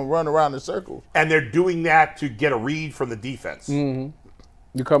times you going to run around in circles? And they're doing that to get a read from the defense. Mm-hmm.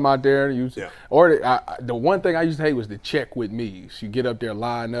 You come out there and use or the one thing I used to hate was the check with me's. You get up there,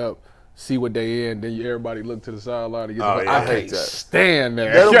 line up, see what they in, then everybody look to the sideline and get the I can't stand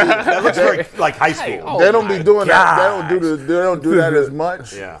there. That looks very like high school. They don't be doing that. They don't do that as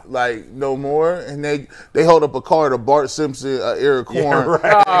much. Like no more. And they hold up a card of Bart Simpson, Eric Horn, and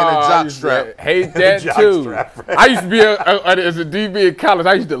a jock strap. Hate that too. I used to be as a DB in college.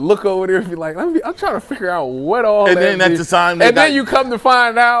 I used to look over there and be like, I'm trying to figure out what all. And then at the time, then you come to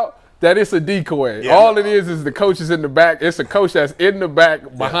find out that it's a decoy. Yeah. All it is the coach is in the back. It's a coach that's in the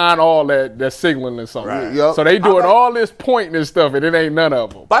back behind all that's signaling or something. Right. Yep. So they doing all this pointing and stuff, and it ain't none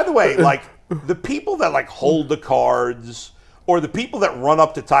of them. By the way, like the people that like hold the cards, or the people that run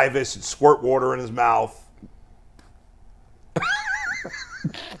up to Tyvis and squirt water in his mouth.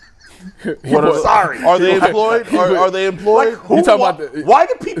 Sorry. Are they employed? Are they employed? Like, why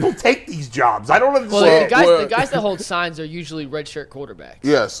do people take these jobs? I don't understand. Well, the guys that hold signs are usually redshirt quarterbacks.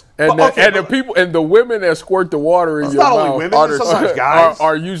 Yes. And the people and the women that squirt the water in your mouth. Not only women, sometimes guys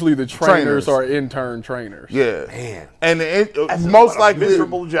are usually the trainers or intern trainers. Yeah, man. And most likely,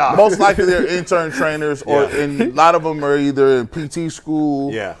 miserable job. Most likely they're intern trainers, and a lot of them are either in PT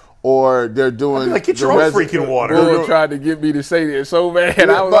school. Yeah. Or they're doing like, get your own freaking water. Will tried to get me to say that so bad.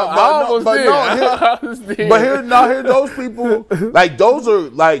 Yeah, I almost did. But here, those people, like, those are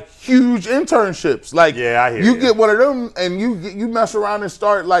like huge internships. Like, I hear you get one of them, and you mess around and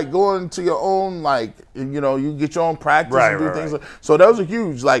start like going to your own, like, you get your own practice and do things. Right. So those are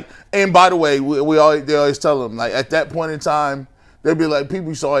huge. Like, and by the way, they always tell them, like, at that point in time, they'd be like, people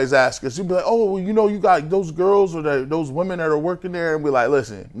used to always ask us, you'd be like, oh, well, you got those girls or those women that are working there. And we're like,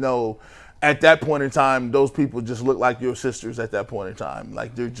 listen, no, at that point in time, those people just look like your sisters at that point in time.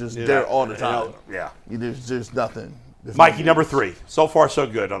 Like, they're just there all the time. There's nothing. Mikey, number 3. So far, so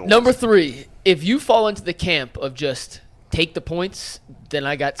good. Number 3, if you fall into the camp of just take the points, then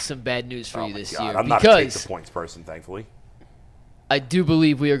I got some bad news for you this year. I'm not a take the points person, thankfully. I do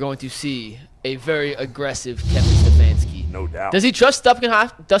believe we are going to see a very aggressive Kevin Stefanski. No doubt. Does he trust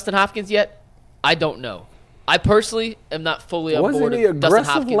Dustin Hopkins yet? I don't know. I personally am not fully on board with Dustin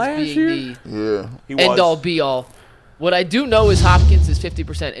Hopkins being the end-all, be-all. What I do know is Hopkins is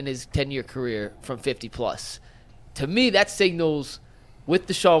 50% in his 10-year career from 50+. To me, that signals, with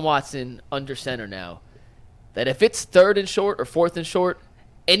Deshaun Watson under center now, that if it's 3rd and short or 4th and short,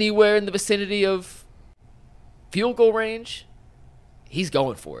 anywhere in the vicinity of field goal range, he's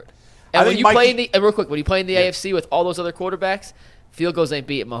going for it. And when you play in the AFC with all those other quarterbacks, field goals ain't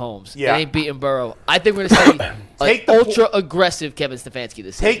beating Mahomes. Yeah. They ain't beating Burrow. I think we're going to see ultra-aggressive Kevin Stefanski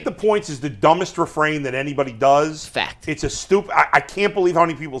this season. Take the points is the dumbest refrain that anybody does. Fact. It's a stupid. I can't believe how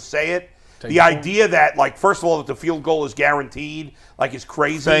many people say it. The idea that, like, first of all, that the field goal is guaranteed, like, is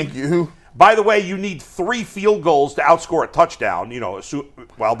crazy. Thank you. By the way, you need 3 field goals to outscore a touchdown.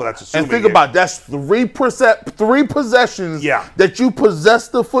 But that's assuming. And think about that's 3 possessions that you possess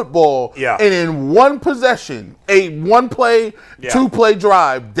the football, and in one possession, a 1-play, 2-play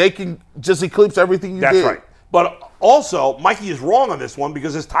drive, they can just eclipse everything you did. That's right. But also, Mikey is wrong on this one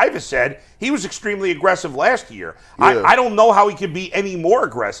because, as Tyvus said, he was extremely aggressive last year. Yeah. I don't know how he could be any more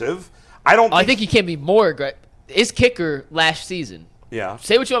aggressive. I think he can be more aggressive. His kicker last season. Yeah.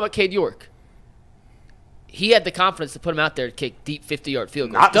 Say what you want about Cade York. He had the confidence to put him out there to kick deep 50-yard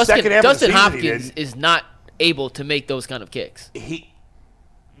field goals. Dustin Hopkins is not able to make those kind of kicks.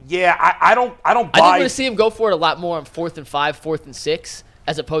 I don't buy. I think we're going to see him go for it a lot more on 4th and 5, 4th and 6,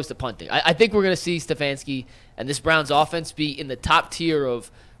 as opposed to punting. I think we're going to see Stefanski and this Browns offense be in the top tier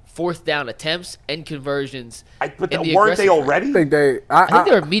of 4th down attempts and conversions. But weren't they already? I think they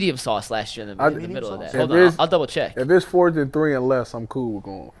were medium sauce last year in the middle of that. Hold on, I'll double check. If it's 4th and 3 and less, I'm cool with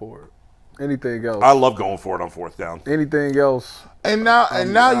going for it. Anything else? I love going for it on 4th down. Anything else? And now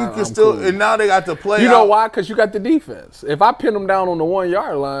you can still. Cool. And now they got to play. You know why? Because you got the defense. If I pin them down on the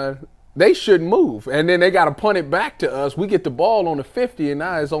 1-yard line, they shouldn't move, and then they got to punt it back to us. We get the ball on the 50, and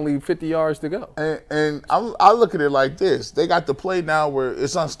now it's only 50 yards to go. And I look at it like this: they got the play now where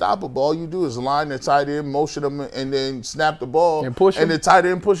it's unstoppable. All you do is line the tight end, motion them, and then snap the ball, and push. And the tight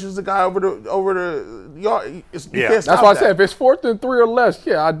end pushes the guy over the yard. That's why I said if it's 4th and 3 or less,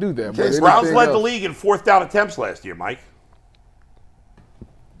 I do that. Browns led the league in 4th down attempts last year, Mike.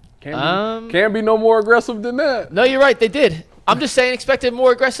 Can't be no more aggressive than that. No, you're right. They did. I'm just saying, expected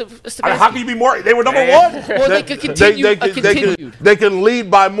more aggressive. How can you be more? They were number 1. Well, they could continue. They can lead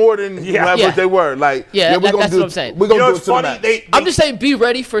by more than what they were. Like, that's what I'm saying. We're gonna do it funny. I'm just saying, be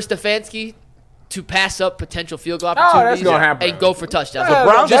ready for Stefanski to pass up potential field goal opportunities and go for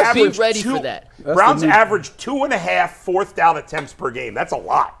touchdowns. Just be ready for that. Browns averaged 2.5 4th down attempts per game. That's a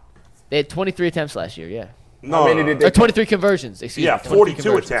lot. They had 23 attempts last year. No, or 23 conversions. Excuse me.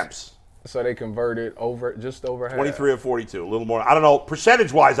 42 attempts. So they converted just over half. 23 or 42, a little more. I don't know.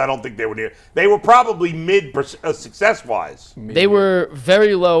 Percentage-wise, I don't think they were near. They were probably mid success-wise. They were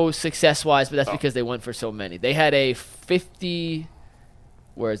very low success-wise, but that's because they went for so many. They had a 50.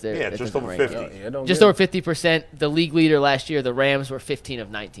 Where is there? Yeah, just over 50. Just over 50%. The league leader last year, the Rams, were 15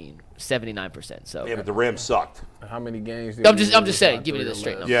 of 19, 79%. So but the Rams sucked. How many games? I'm just saying, giving you the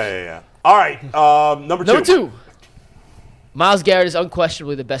straight numbers. Yeah. All right, number 2. Number 2. Myles Garrett is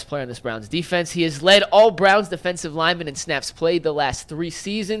unquestionably the best player in this Browns defense. He has led all Browns defensive linemen in snaps played the last 3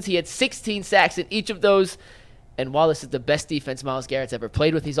 seasons. He had 16 sacks in each of those. And while this is the best defense Myles Garrett's ever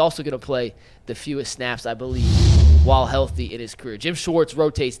played with, he's also going to play the fewest snaps, I believe, while healthy in his career. Jim Schwartz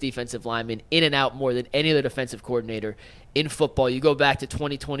rotates defensive linemen in and out more than any other defensive coordinator in football. You go back to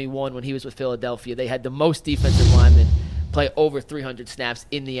 2021 when he was with Philadelphia. They had the most defensive linemen play over 300 snaps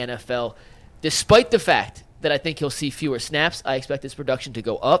in the NFL. Despite the fact that I think he'll see fewer snaps, I expect his production to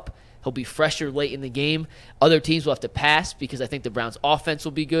go up. He'll be fresher late in the game. Other teams will have to pass because I think the Browns' offense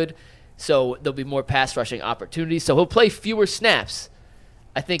will be good. So there'll be more pass rushing opportunities. So he'll play fewer snaps.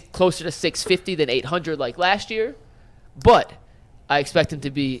 I think closer to 650 than 800 like last year. But I expect him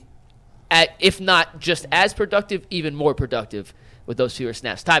to be, if not just as productive, even more productive with those fewer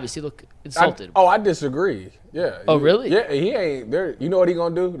snaps. Tyvus, you look insulted. I disagree. Yeah. Oh, really? Yeah, he ain't there. You know what he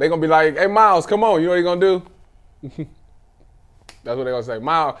gonna do? They gonna be like, "Hey, Miles, come on." You know what he gonna do? That's what they gonna say.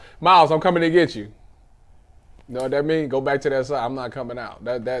 Miles, I'm coming to get you. You know what that mean? Go back to that side. I'm not coming out.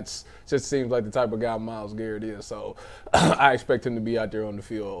 That's just seems like the type of guy Myles Garrett is. So I expect him to be out there on the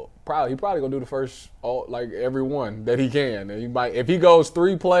field. He probably gonna do the first every one that he can. And he might, if he goes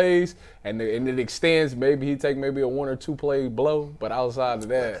 3 plays and it extends, maybe he take maybe a 1 or 2 play blow. But outside of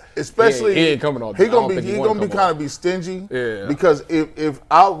that, especially he ain't coming on. He gonna be kind of be stingy. Yeah. Because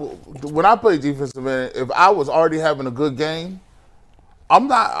when I play defensive end, if I was already having a good game, I'm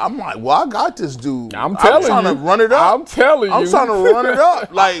like, well, I got this dude. I'm trying to run it up. I'm telling you. I'm trying to run it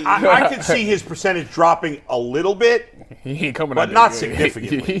up. Like I can see his percentage dropping a little bit. He ain't coming but out the not game.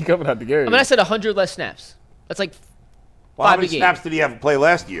 significantly. He ain't coming out the game. I mean, I said 100 less snaps. That's like 5 how many a game. snaps did he have to play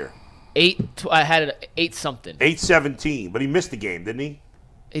last year? 8. I had it 8 something. 8-17, but he missed the game, didn't he?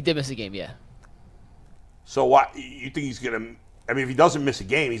 He did miss a game, yeah. So why you think he's gonna? I mean, if he doesn't miss a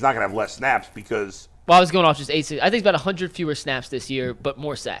game, he's not gonna have less snaps because. Well, I was going off just 8. I think it's about 100 fewer snaps this year, but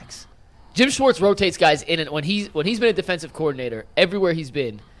more sacks. Jim Schwartz rotates guys in, and when he's been a defensive coordinator, everywhere he's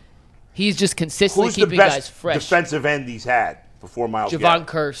been, he's just consistently keeping guys fresh. Who's the best defensive end he's had before Myles Javon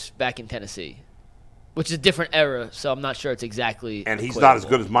Kearse back in Tennessee, which is a different era, so I'm not sure it's exactly. And he's not as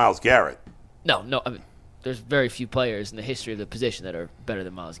good as Myles Garrett. No. I mean, there's very few players in the history of the position that are better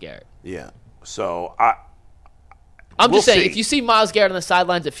than Myles Garrett. Yeah. So I'm just saying, if you see Myles Garrett on the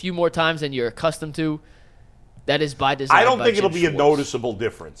sidelines a few more times than you're accustomed to, that is by design. I don't think Jim it'll be Schwartz. a noticeable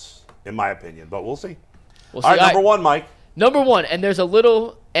difference, in my opinion, but we'll see. We'll see. All right, number 1, Mike. Number 1, and there's a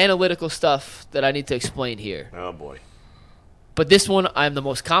little analytical stuff that I need to explain here. Oh, boy. But this one I'm the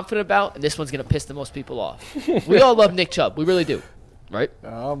most confident about, and this one's going to piss the most people off. We all love Nick Chubb. We really do, right?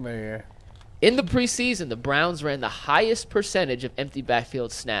 Oh, man. In the preseason, the Browns ran the highest percentage of empty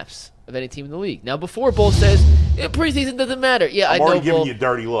backfield snaps of any team in the league. Now, before Bull says, preseason doesn't matter. Yeah, I know, I'm already giving Bull, you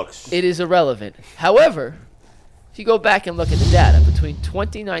dirty looks. It is irrelevant. However, if you go back and look at the data between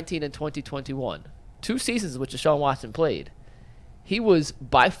 2019 and 2021, 2 seasons in which Deshaun Watson played, he was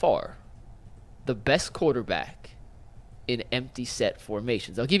by far the best quarterback in empty set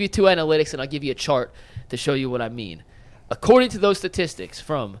formations. I'll give you 2 analytics and I'll give you a chart to show you what I mean. According to those statistics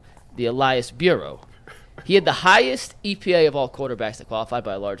from the Elias Bureau, he had the highest EPA of all quarterbacks that qualified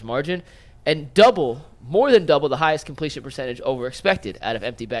by a large margin and more than double the highest completion percentage over expected out of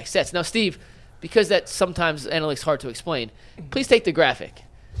empty back sets. Now, Steve, because that sometimes analytics hard to explain, please take the graphic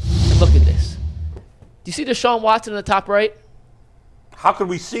and look at this. Do you see Deshaun Watson in the top right? How could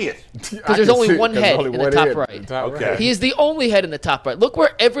we see it? Because there's only one head in the top right. Okay. He is the only head in the top right. Look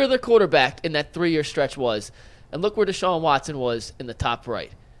where every other quarterback in that 3-year stretch was, and look where Deshaun Watson was in the top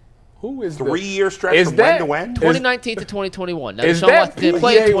right. Who is 3-year stretch from when to when? 2019 to 2021. Now, is Deshaun that Watson didn't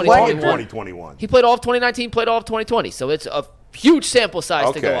play in 2021. He played all of 2019, played all of 2020. So it's a huge sample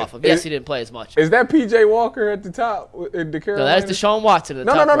size to go off of. Yes, he didn't play as much. Is that P.J. Walker at the top in the Carolina? No, that is Deshaun Watson at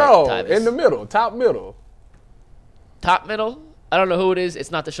the top No. right, In the middle, top middle. Top middle? I don't know who it is. It's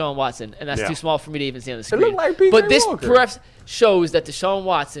not Deshaun Watson, and that's too small for me to even see on the screen. It looked like P.J. But this Walker. perhaps shows that Deshaun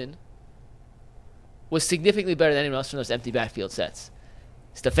Watson was significantly better than anyone else from those empty backfield sets.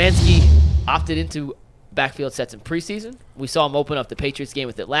 Stefanski opted into backfield sets in preseason. We saw him open up the Patriots game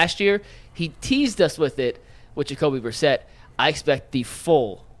with it last year. He teased us with it with Jacoby Brissett. I expect the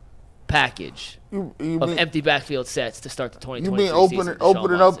full package of empty backfield sets to start the 2023 season.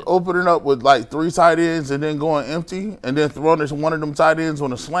 Opening up with like 3 tight ends and then going empty and then throwing one of them tight ends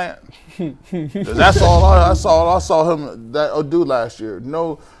on a slant? That's all I saw him do last year.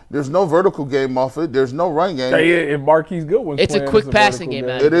 There's no vertical game off it. There's no run game. If Marquise Goodwin's it's a quick passing game,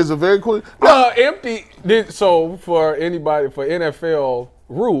 man. It is a very quick. Empty. So for anybody, for NFL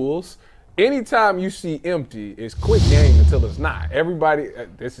rules, anytime you see empty, it's quick game until it's not. Everybody,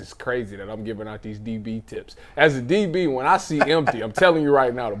 this is crazy that I'm giving out these DB tips. As a DB, when I see empty, I'm telling you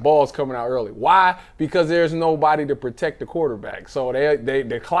right now, the ball's coming out early. Why? Because there's nobody to protect the quarterback. So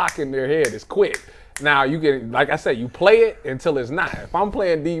the clock in their head is quick. Now you can, like I said, you play it until it's not. If I'm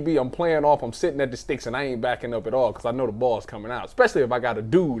playing DB, I'm playing off, I'm sitting at the sticks, and I ain't backing up at all because I know the ball's coming out, especially if I got a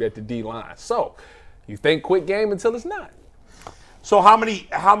dude at the D line. So you think quick game until it's not. So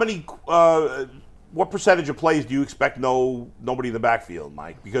what percentage of plays do you expect nobody in the backfield,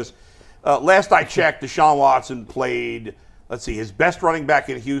 Mike? Because last I checked, Deshaun Watson played. Let's see, his best running back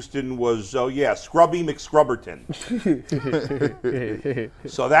in Houston was, Scrubby McScrubberton.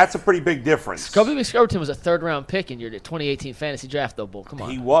 So that's a pretty big difference. Scrubby McScrubberton was a third-round pick in your 2018 fantasy draft, though, Bull. Come on.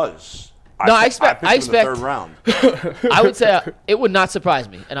 He was. No, I expect him in the third round. I would say it would not surprise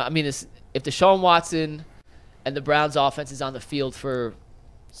me. And I mean, if Deshaun Watson and the Browns' offense is on the field for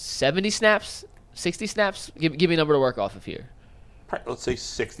 70 snaps, 60 snaps, give me a number to work off of here. Let's say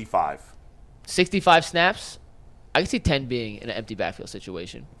 65. 65 snaps? I can see 10 being in an empty backfield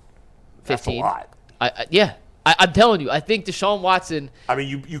situation. 15. That's a lot. I'm telling you, I think Deshaun Watson. I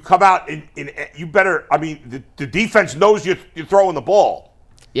mean, you come out you better. I mean, the defense knows you're throwing the ball.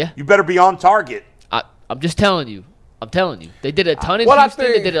 Yeah. You better be on target. I'm just telling you. They did a ton in Houston.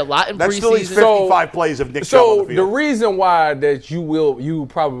 They did a lot in that's preseason. Still 55 plays of Nick Chubb on the field. So the reason why that you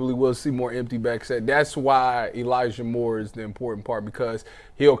probably will see more empty backs, that's why Elijah Moore is the important part, because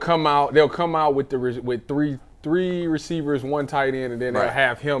they'll come out with three receivers, one tight end, and then they'll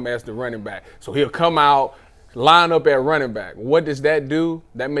have him as the running back. So he'll come out, line up at running back. What does that do?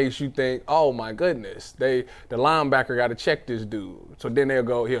 That makes you think, oh my goodness, the linebacker got to check this dude. So then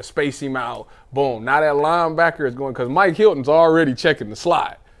he'll space him out. Boom. Now that linebacker is going, because Mike Hilton's already checking the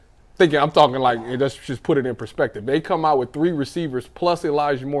slot. I'm talking like, let's just put it in perspective. They come out with three receivers plus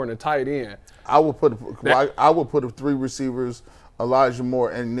Elijah Moore and a tight end. I would put three receivers, Elijah Moore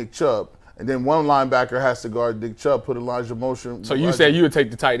and Nick Chubb. And then one linebacker has to guard Nick Chubb, put Elijah Motion. So you said you would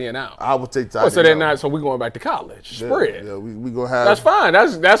take the tight end out? I would take the tight end so they're not. So we're going back to college. Spread. Yeah, we gonna have. That's fine.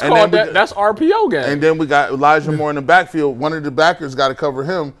 That's called that's RPO game. And then we got Elijah Moore in the backfield. One of the backers got to cover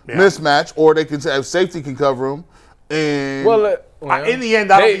him, mismatch, or they can have safety can cover him. And in the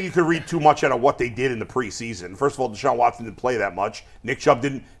end, I don't think you could read too much out of what they did in the preseason. First of all, Deshaun Watson didn't play that much. Nick Chubb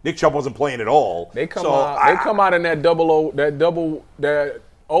didn't. Nick Chubb wasn't playing at all. They come out in that double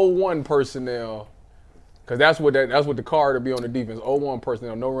 0-1 personnel, because that's what the card will be on the defense. 0-1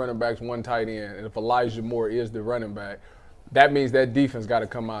 personnel, no running backs, one tight end. And if Elijah Moore is the running back, that means that defense got to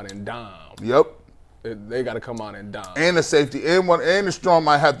come out and dime. Yep. They got to come out and dime. And the safety and the strong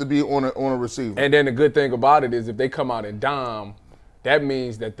might have to be on a receiver. And then the good thing about it is if they come out and dime, that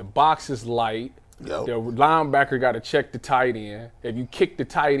means that the box is light. Yep. The linebacker got to check the tight end. If you kick the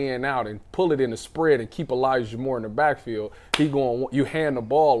tight end out and pull it in the spread and keep Elijah Moore in the backfield, you hand the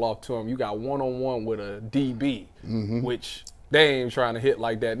ball off to him. You got one-on-one with a DB, which they ain't trying to hit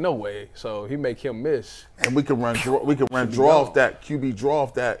like that no way. So he make him miss. And we can run draw off that QB draw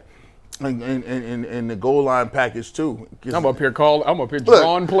off that. In the goal line package too. I'm up here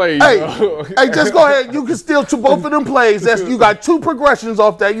drawing plays. Hey, just go ahead. You can steal both of them plays. You got two progressions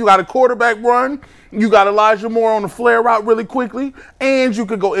off that. You got a quarterback run. You got Elijah Moore on the flare route really quickly, and you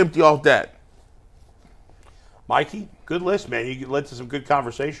could go empty off that. Mikey, good list, man. You led to some good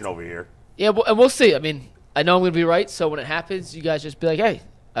conversation over here. Yeah, and we'll see. I mean, I know I'm going to be right, so when it happens, you guys just be like, hey,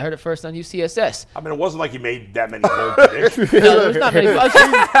 I heard it first on UCSS. I mean, it wasn't like he made that many bold predictions. No, there's not many.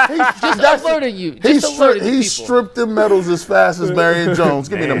 Just alerting you. He stripped the medals as fast as Marion Jones.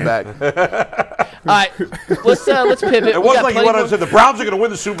 Give me them back. All right, let's pivot. It wasn't like he went on and said the Browns are going to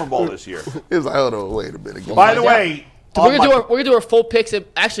win the Super Bowl this year. It was like, hold on, wait a minute. By the way, we're gonna do our full picks.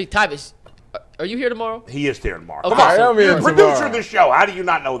 Actually, Tyvis, are you here tomorrow? He is here tomorrow. Okay, Come on, you're the producer of the show. How do you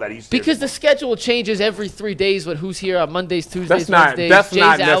not know that he's here? Because the schedule changes every 3 days with who's here on Mondays, Tuesdays, Wednesdays. That's Jay's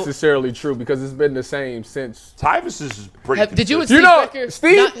not out. necessarily true because it's been the same since. Tyvis is pretty. Did you and Steve Becker?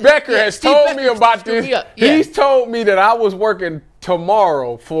 Steve Becker has told me about this. Yeah. He's told me that I was working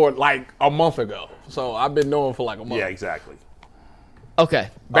tomorrow for like a month ago. So I've been knowing for like a month. Yeah, exactly. Okay.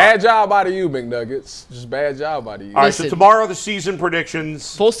 Bad job out of you, McNuggets. Just bad job out of you. All right, so tomorrow the season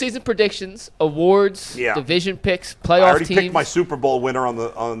predictions. Full season predictions, awards, division picks, playoff teams. I already picked my Super Bowl winner on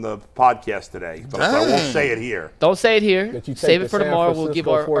the podcast today, but I won't say it here. Don't say it here. Save it for tomorrow. We'll give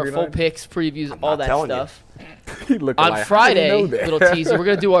our full picks, previews, all that stuff. On Friday, little teaser, we're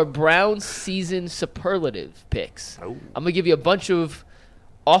going to do our Browns season superlative picks. I'm going to give you a bunch of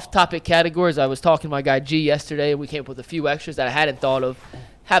off-topic categories. I was talking to my guy G yesterday, and we came up with a few extras that I hadn't thought of.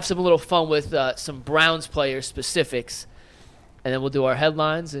 Have some little fun with some Browns player specifics, and then we'll do our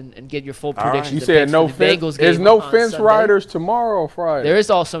headlines and get your full predictions. You said no fence. There's no fence riders tomorrow or Friday. There is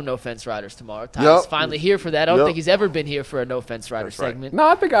also no fence riders tomorrow. Ty's finally here for that. I don't think he's ever been here for a no fence rider segment. No,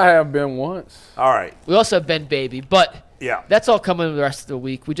 I think I have been once. All right. We also have Ben Baby, but Yeah. That's all coming the rest of the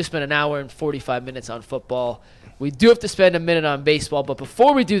week. We just spent an hour and 45 minutes on football. We do have to spend a minute on baseball, but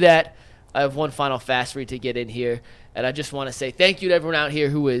before we do that, I have one final fast read to get in here, and I just want to say thank you to everyone out here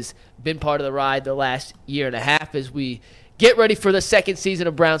who has been part of the ride the last year and a half as we get ready for the second season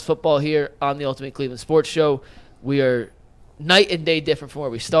of Browns football here on the Ultimate Cleveland Sports Show. We are night and day different from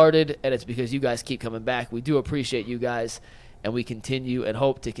where we started, and it's because you guys keep coming back. We do appreciate you guys, and we continue and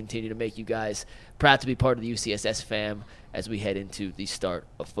hope to continue to make you guys proud to be part of the UCSS fam as we head into the start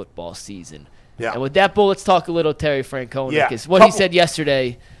of football season. Yeah. And with that, Bull, let's talk a little Terry Francona, because what he said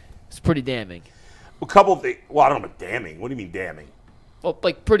yesterday is pretty damning. A couple of things. Well, I don't know, damning. What do you mean damning? Well,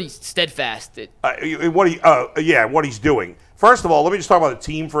 like pretty steadfast. What he's doing. First of all, let me just talk about the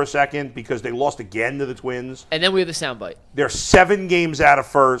team for a second, because they lost again to the Twins. And then we have the soundbite. They're 7 games out of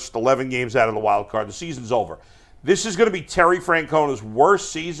first, 11 games out of the wild card. The season's over. This is going to be Terry Francona's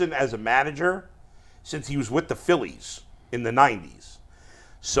worst season as a manager since he was with the Phillies in the 90s.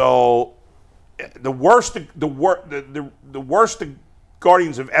 So the worst the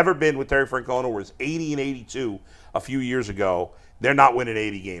Guardians have ever been with Terry Francona was 80 and 82 a few years ago. They're not winning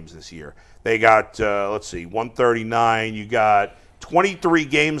 80 games this year. They got, 139. You got 23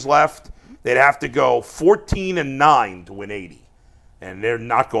 games left. They'd have to go 14-9 to win 80. And they're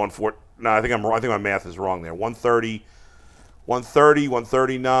not going for it. No, I think I'm wrong. I think my math is wrong there.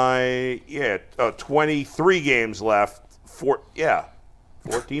 139. Yeah, 23 games left. 14-9.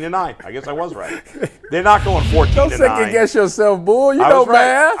 I guess I was right. They're not going 14-9. Don't second guess yourself, Bull. You know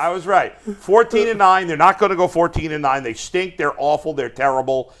math. I was right. 14-9. They're not going to go 14-9. They stink. They're awful. They're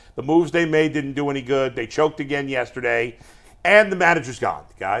terrible. The moves they made didn't do any good. They choked again yesterday, and the manager's gone,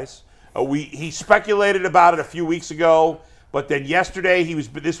 guys. He speculated about it a few weeks ago, but then yesterday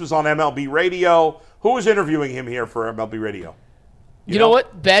this was on MLB Radio. Who was interviewing him here for MLB Radio? You know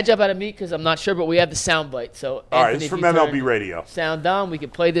what? Bad job out of me because I'm not sure, but we have the soundbite. So, all right, this is from MLB Radio. Sound on. We can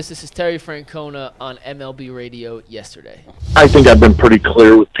play this. This is Terry Francona on MLB Radio yesterday. I think I've been pretty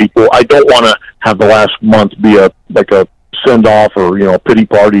clear with people. I don't want to have the last month be a send off or pity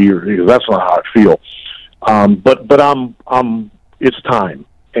party, because that's not how I feel. But I'm it's time,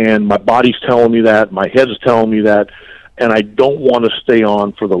 and my body's telling me that, my head's telling me that, and I don't want to stay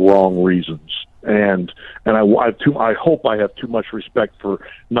on for the wrong reasons. And I hope I have too much respect for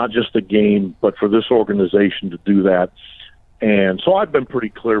not just the game, but for this organization to do that. And so I've been pretty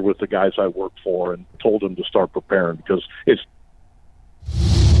clear with the guys I work for and told them to start preparing, because it's.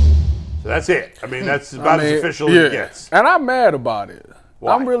 So that's it. I mean, that's about as official as it gets. And I'm mad about it.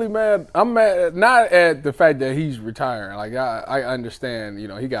 Why? I'm really mad. I'm mad not at the fact that he's retiring. Like I understand,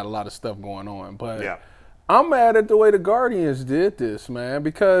 he got a lot of stuff going on, but I'm mad at the way the Guardians did this, man,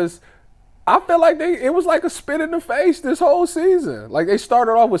 because I feel like it was like a spit in the face this whole season. Like, they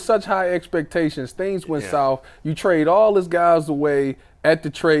started off with such high expectations. Things went south. You trade all his guys away at the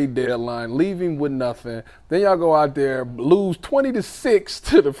trade deadline, leaving with nothing. Then y'all go out there, lose 20-6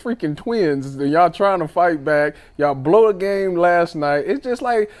 to the freaking Twins. Then y'all trying to fight back. Y'all blow a game last night. It's just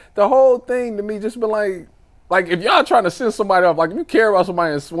like the whole thing to me just been like if y'all trying to send somebody off, like if you care about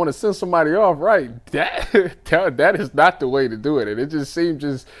somebody and want to send somebody off, right, that is not the way to do it. And it just seemed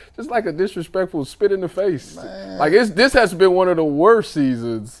just like a disrespectful spit in the face. Man. Like this has been one of the worst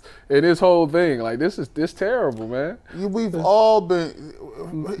seasons in this whole thing. Like this terrible, man. We've all been.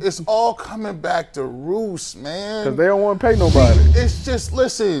 It's all coming back to roost, man. Because they don't want to pay nobody. It's just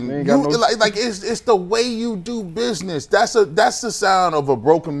listen. It's the way you do business. That's the sound of a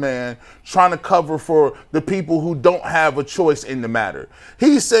broken man trying to cover for the people who don't have a choice in the matter.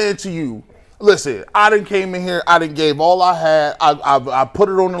 He's saying to you, listen, I done came in here, I done gave all I had, I put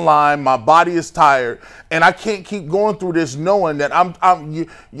it on the line, my body is tired, and I can't keep going through this knowing that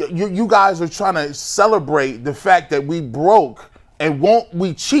you guys are trying to celebrate the fact that we broke and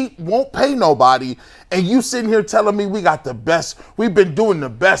we cheat, won't pay nobody, and you sitting here telling me we got the best, we've been doing the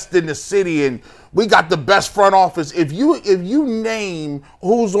best in the city, and we got the best front office. If you name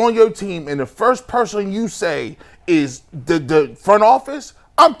who's on your team and the first person you say is the front office,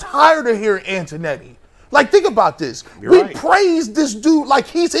 I'm tired of hearing Antonetti. Like, think about this. We praised this dude like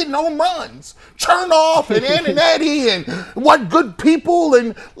he's hitting home runs. Chernoff and Antonetti and what good people.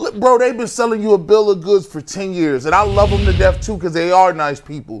 And, look, bro, they've been selling you a bill of goods for 10 years. And I love them to death, too, because they are nice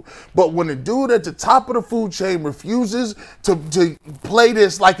people. But when a dude at the top of the food chain refuses to play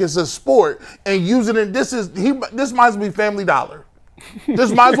this like it's a sport and using it, this might as well be Family Dollar.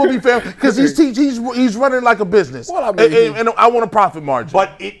 This might as well be family because he's running like a business. Well, I mean, and I want a profit margin.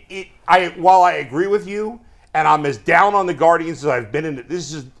 But while I agree with you, and I'm as down on the Guardians as I've been in,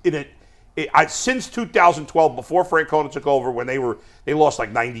 this is in since 2012, before Francona took over, when they lost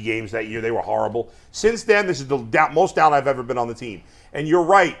like 90 games that year, they were horrible. Since then, this is the most down I've ever been on the team. And you're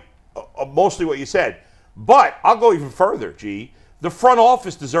right, mostly what you said. But I'll go even further, G. The front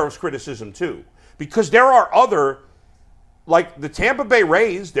office deserves criticism too, because there are other, like the Tampa Bay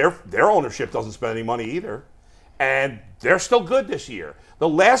Rays, their ownership doesn't spend any money either, and they're still good this year. The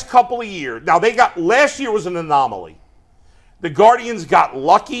last couple of years, now last year was an anomaly. The Guardians got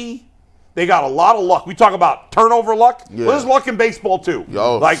lucky. They got a lot of luck. We talk about turnover luck. Yeah. Well, there's luck in baseball too.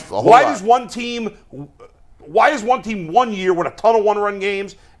 Like, why does one team 1 year win a ton of one-run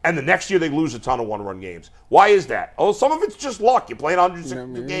games and the next year they lose a ton of one-run games? Why is that? Oh, some of it's just luck. You're playing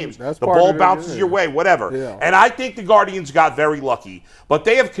 162 games. The ball bounces your way, whatever. Yeah. And I think the Guardians got very lucky. But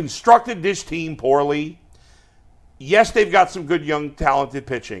they have constructed this team poorly. Yes, they've got some good, young, talented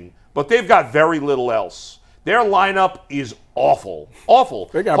pitching, but they've got very little else. Their lineup is awful. Awful.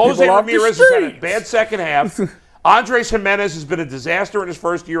 Jose Ramirez has had a bad second half. Andres Jimenez has been a disaster in his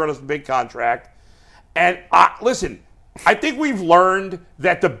first year on his big contract. And listen, I think we've learned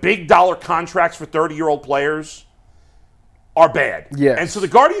that the big dollar contracts for 30-year-old players are bad. Yes. And so the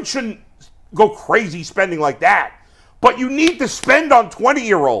Guardians shouldn't go crazy spending like that. But you need to spend on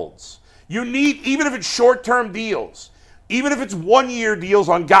 20-year-olds. You need, even if it's short-term deals, even if it's one-year deals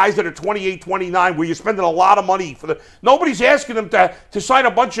on guys that are 28, 29, where you're spending a lot of money for nobody's asking them to sign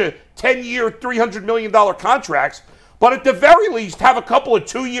a bunch of 10-year, $300 million contracts, but at the very least have a couple of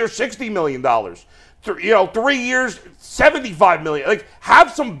 2-year, $60 million. 3 years, $75 million. Like,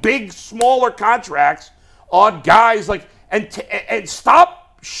 have some big, smaller contracts on guys, like, and stop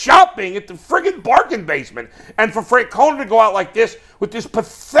shopping at the friggin' bargain basement. And for Francona to go out like this with this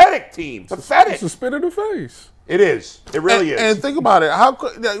pathetic team, pathetic. It's a spit in the face. It is. It really is. And think about it. How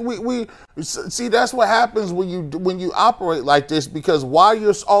could we see? That's what happens when you operate like this. Because while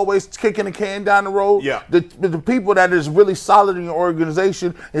you're always kicking the can down the road, the people that is really solid in your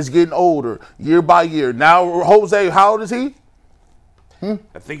organization is getting older year by year. Now, Jose, how old is he?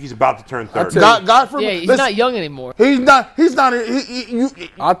 I think he's about to turn 30. He's not young anymore. He's not. He's not in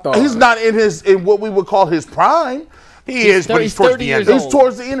what we would call his prime. But he's towards the end. He's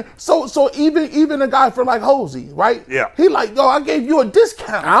towards the end. So even a guy for like Hosey, right? Yeah. He like, yo, I gave you a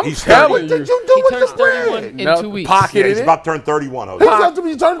discount. I'm telling you. What did you do with the bread? In 2 weeks. Pocket he's about to turn 31, Jose. He's about to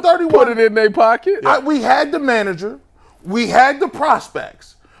be turning 31. Put it in their pocket. Yeah. We had the manager. We had the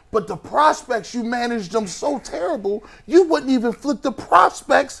prospects. But the prospects, you managed them so terrible, you wouldn't even flip the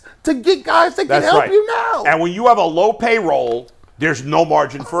prospects to get guys that can help you now. And when you have a low payroll, there's no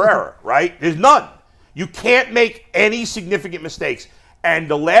margin for error, right? There's none. You can't make any significant mistakes. And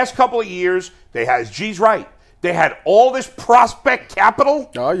the last couple of years, G's right. They had all this prospect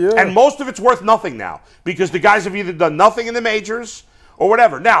capital, and most of it's worth nothing now because the guys have either done nothing in the majors or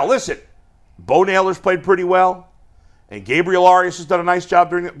whatever. Now, listen, Bo Naylor's played pretty well, and Gabriel Arias has done a nice job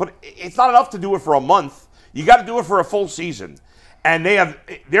doing it, but it's not enough to do it for a month. You got to do it for a full season. And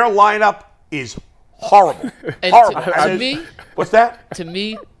their lineup is horrible. And horrible. To me, what's that? To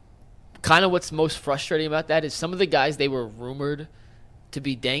me, kind of what's most frustrating about that is some of the guys they were rumored to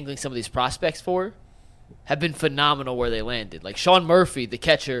be dangling some of these prospects for have been phenomenal where they landed. Like Sean Murphy, the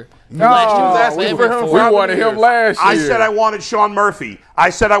catcher. We wanted him last year. I said I wanted Sean Murphy. I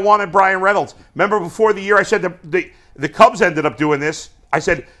said I wanted Brian Reynolds. Remember before the year I said the Cubs ended up doing this? I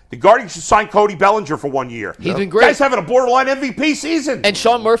said the Guardians should sign Cody Bellinger for 1 year. He's been great. Guy's having a borderline MVP season. And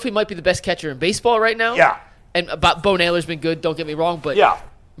Sean Murphy might be the best catcher in baseball right now. Yeah. And Bo Naylor's been good, don't get me wrong, but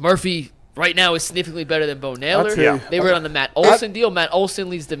Murphy right now is significantly better than Bo Naylor. They were on the Matt Olson deal. Matt Olson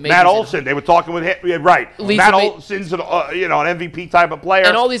leads the majors. Matt Olson, they were talking with him. Right. Matt Olson's an MVP type of player.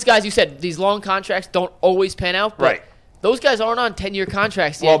 And all these guys, you said, these long contracts don't always pan out, but those guys aren't on 10-year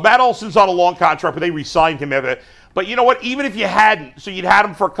contracts yet. Well, Matt Olson's on a long contract, but they re-signed him. But you know what? Even if you hadn't, so you'd had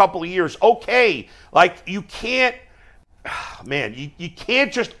him for a couple of years, okay. Like, you can't, man, you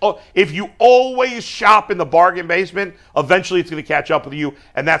can't just, if you always shop in the bargain basement, eventually it's going to catch up with you,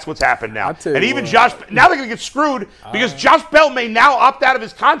 and that's what's happened now. And even Josh, now they're going to get screwed because Josh Bell may now opt out of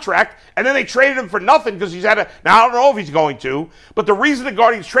his contract, and then they traded him for nothing because he's now I don't know if he's going to, but the reason the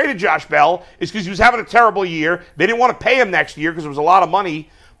Guardians traded Josh Bell is because he was having a terrible year. They didn't want to pay him next year because it was a lot of money,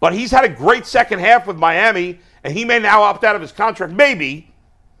 but he's had a great second half with Miami, and he may now opt out of his contract, maybe,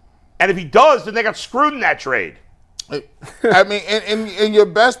 and if he does, then they got screwed in that trade. I mean, in your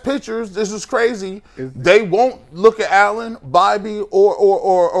best pitchers, this is crazy. They won't look at Allen, Bibee,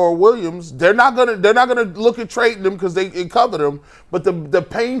 or Williams. They're not gonna look at trading them because they cover them. But the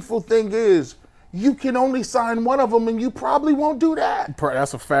painful thing is, you can only sign one of them, and you probably won't do that.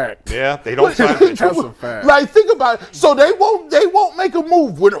 That's a fact. Yeah, they don't sign pitchers. That's a fact. Like, think about it. So they won't make a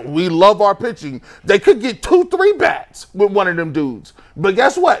move. We love our pitching. They could get 2-3 bats with one of them dudes. But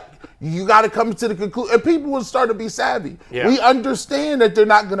guess what? You got to come to the conclusion, and people will start to be savvy. Yeah. We understand that they're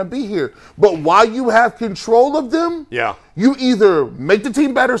not going to be here, but while you have control of them, you either make the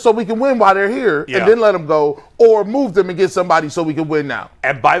team better so we can win while they're here, and then let them go, or move them and get somebody so we can win now.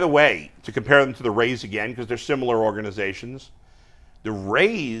 And by the way, to compare them to the Rays again, because they're similar organizations, the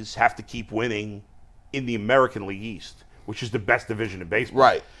Rays have to keep winning in the American League East, which is the best division in baseball.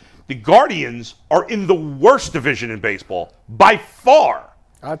 Right. The Guardians are in the worst division in baseball by far.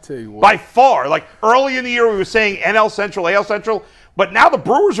 I'll tell you what. By far. Like early in the year, we were saying NL Central, AL Central, but now the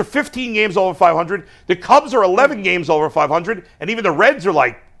Brewers are 15 games over 500. The Cubs are 11 games over 500, and even the Reds are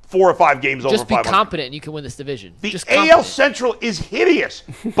like 4 or 5 games over 500. Just be competent and you can win this division. The AL Central is hideous,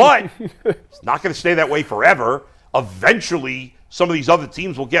 but it's not going to stay that way forever. Eventually, some of these other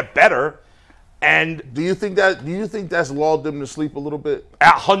teams will get better. And do you think that's lulled them to sleep a little bit?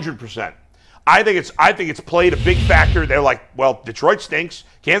 100%. I think it's played a big factor. They're like, well, Detroit stinks,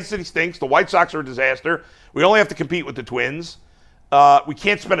 Kansas City stinks, the White Sox are a disaster. We only have to compete with the Twins. We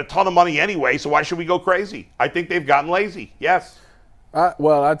can't spend a ton of money anyway, so why should we go crazy? I think they've gotten lazy. Yes. I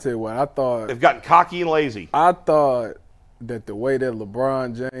tell you what, I thought they've gotten cocky and lazy. I thought that the way that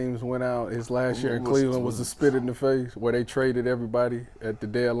LeBron James went out his last year in Cleveland was a spit in the face, where they traded everybody at the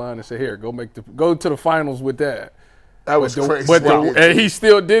deadline and said, "Here, go to the finals with that." That was crazy. And he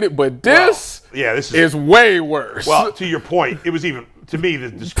still did it. But this is way worse. Well, to your point, it was even, to me,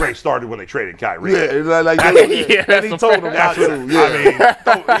 the disgrace started when they traded Kyrie. And he told him not to. Yeah.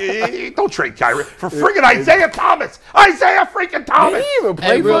 I mean, don't trade Kyrie for friggin' Isaiah Thomas. Isaiah freaking Thomas.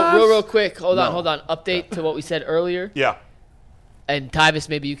 Hey, real quick. Hold on. Update to what we said earlier. Yeah. And Tyvis,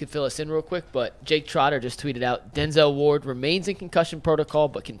 maybe you could fill us in real quick, but Jake Trotter just tweeted out, Denzel Ward remains in concussion protocol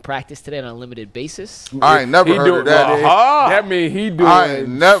but can practice today on a limited basis. I ain't never heard of that. That means he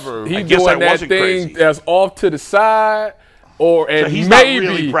doing that thing crazy. That's off to the side, or so he's not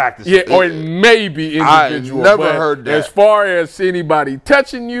really practicing. Or it may be individual. I never heard that. As far as anybody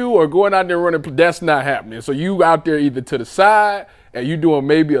touching you or going out there running, that's not happening. So you out there either to the side, and you doing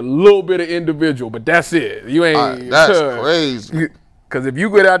maybe a little bit of individual, but that's it. You ain't. That's crazy. Because if you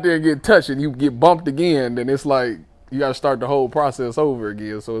get out there and get touched and you get bumped again, then it's like you got to start the whole process over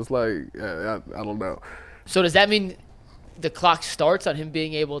again. So it's like, I don't know. So does that mean the clock starts on him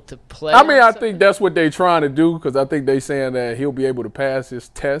being able to play? I mean, I think that's what they're trying to do, because I think they're saying that he'll be able to pass his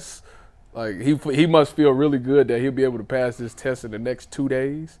test. Like he must feel really good that he'll be able to pass his test in the next 2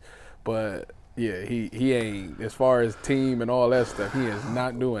 days. But yeah, he ain't, as far as team and all that stuff, he is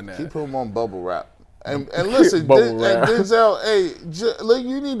not doing that. Keep him on bubble wrap. And listen, Denzel, hey,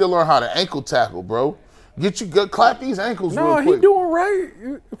 you need to learn how to ankle tackle, bro. Clap these ankles real quick. No, he doing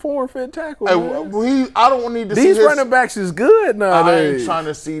right. Form fit tackle. Hey, I don't need to see these running backs is good nowadays. I ain't trying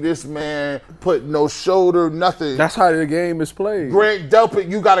to see this man put no shoulder, nothing. That's how the game is played. Grant Delpit,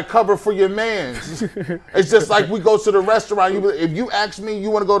 you got to cover for your mans. It's just like we go to the restaurant. If you ask me, you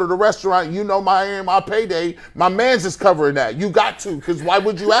want to go to the restaurant, you know my payday, my mans is covering that. You got to, because why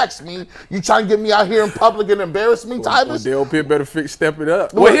would you ask me? You trying to get me out here in public and embarrass me, Tyvis? Delpit better step it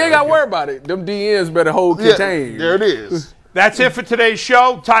up. Well, he ain't got to worry about it. Them DNs better hold contained. There it is. That's it for today's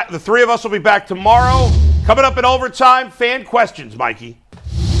show. The three of us will be back tomorrow. Coming up in overtime, fan questions, Mikey.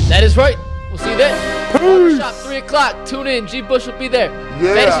 That is right. We'll see you then. Shop 3 o'clock. Tune in. G. Bush will be there.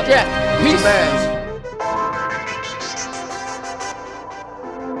 Yeah. Fantasy Draft. Peace.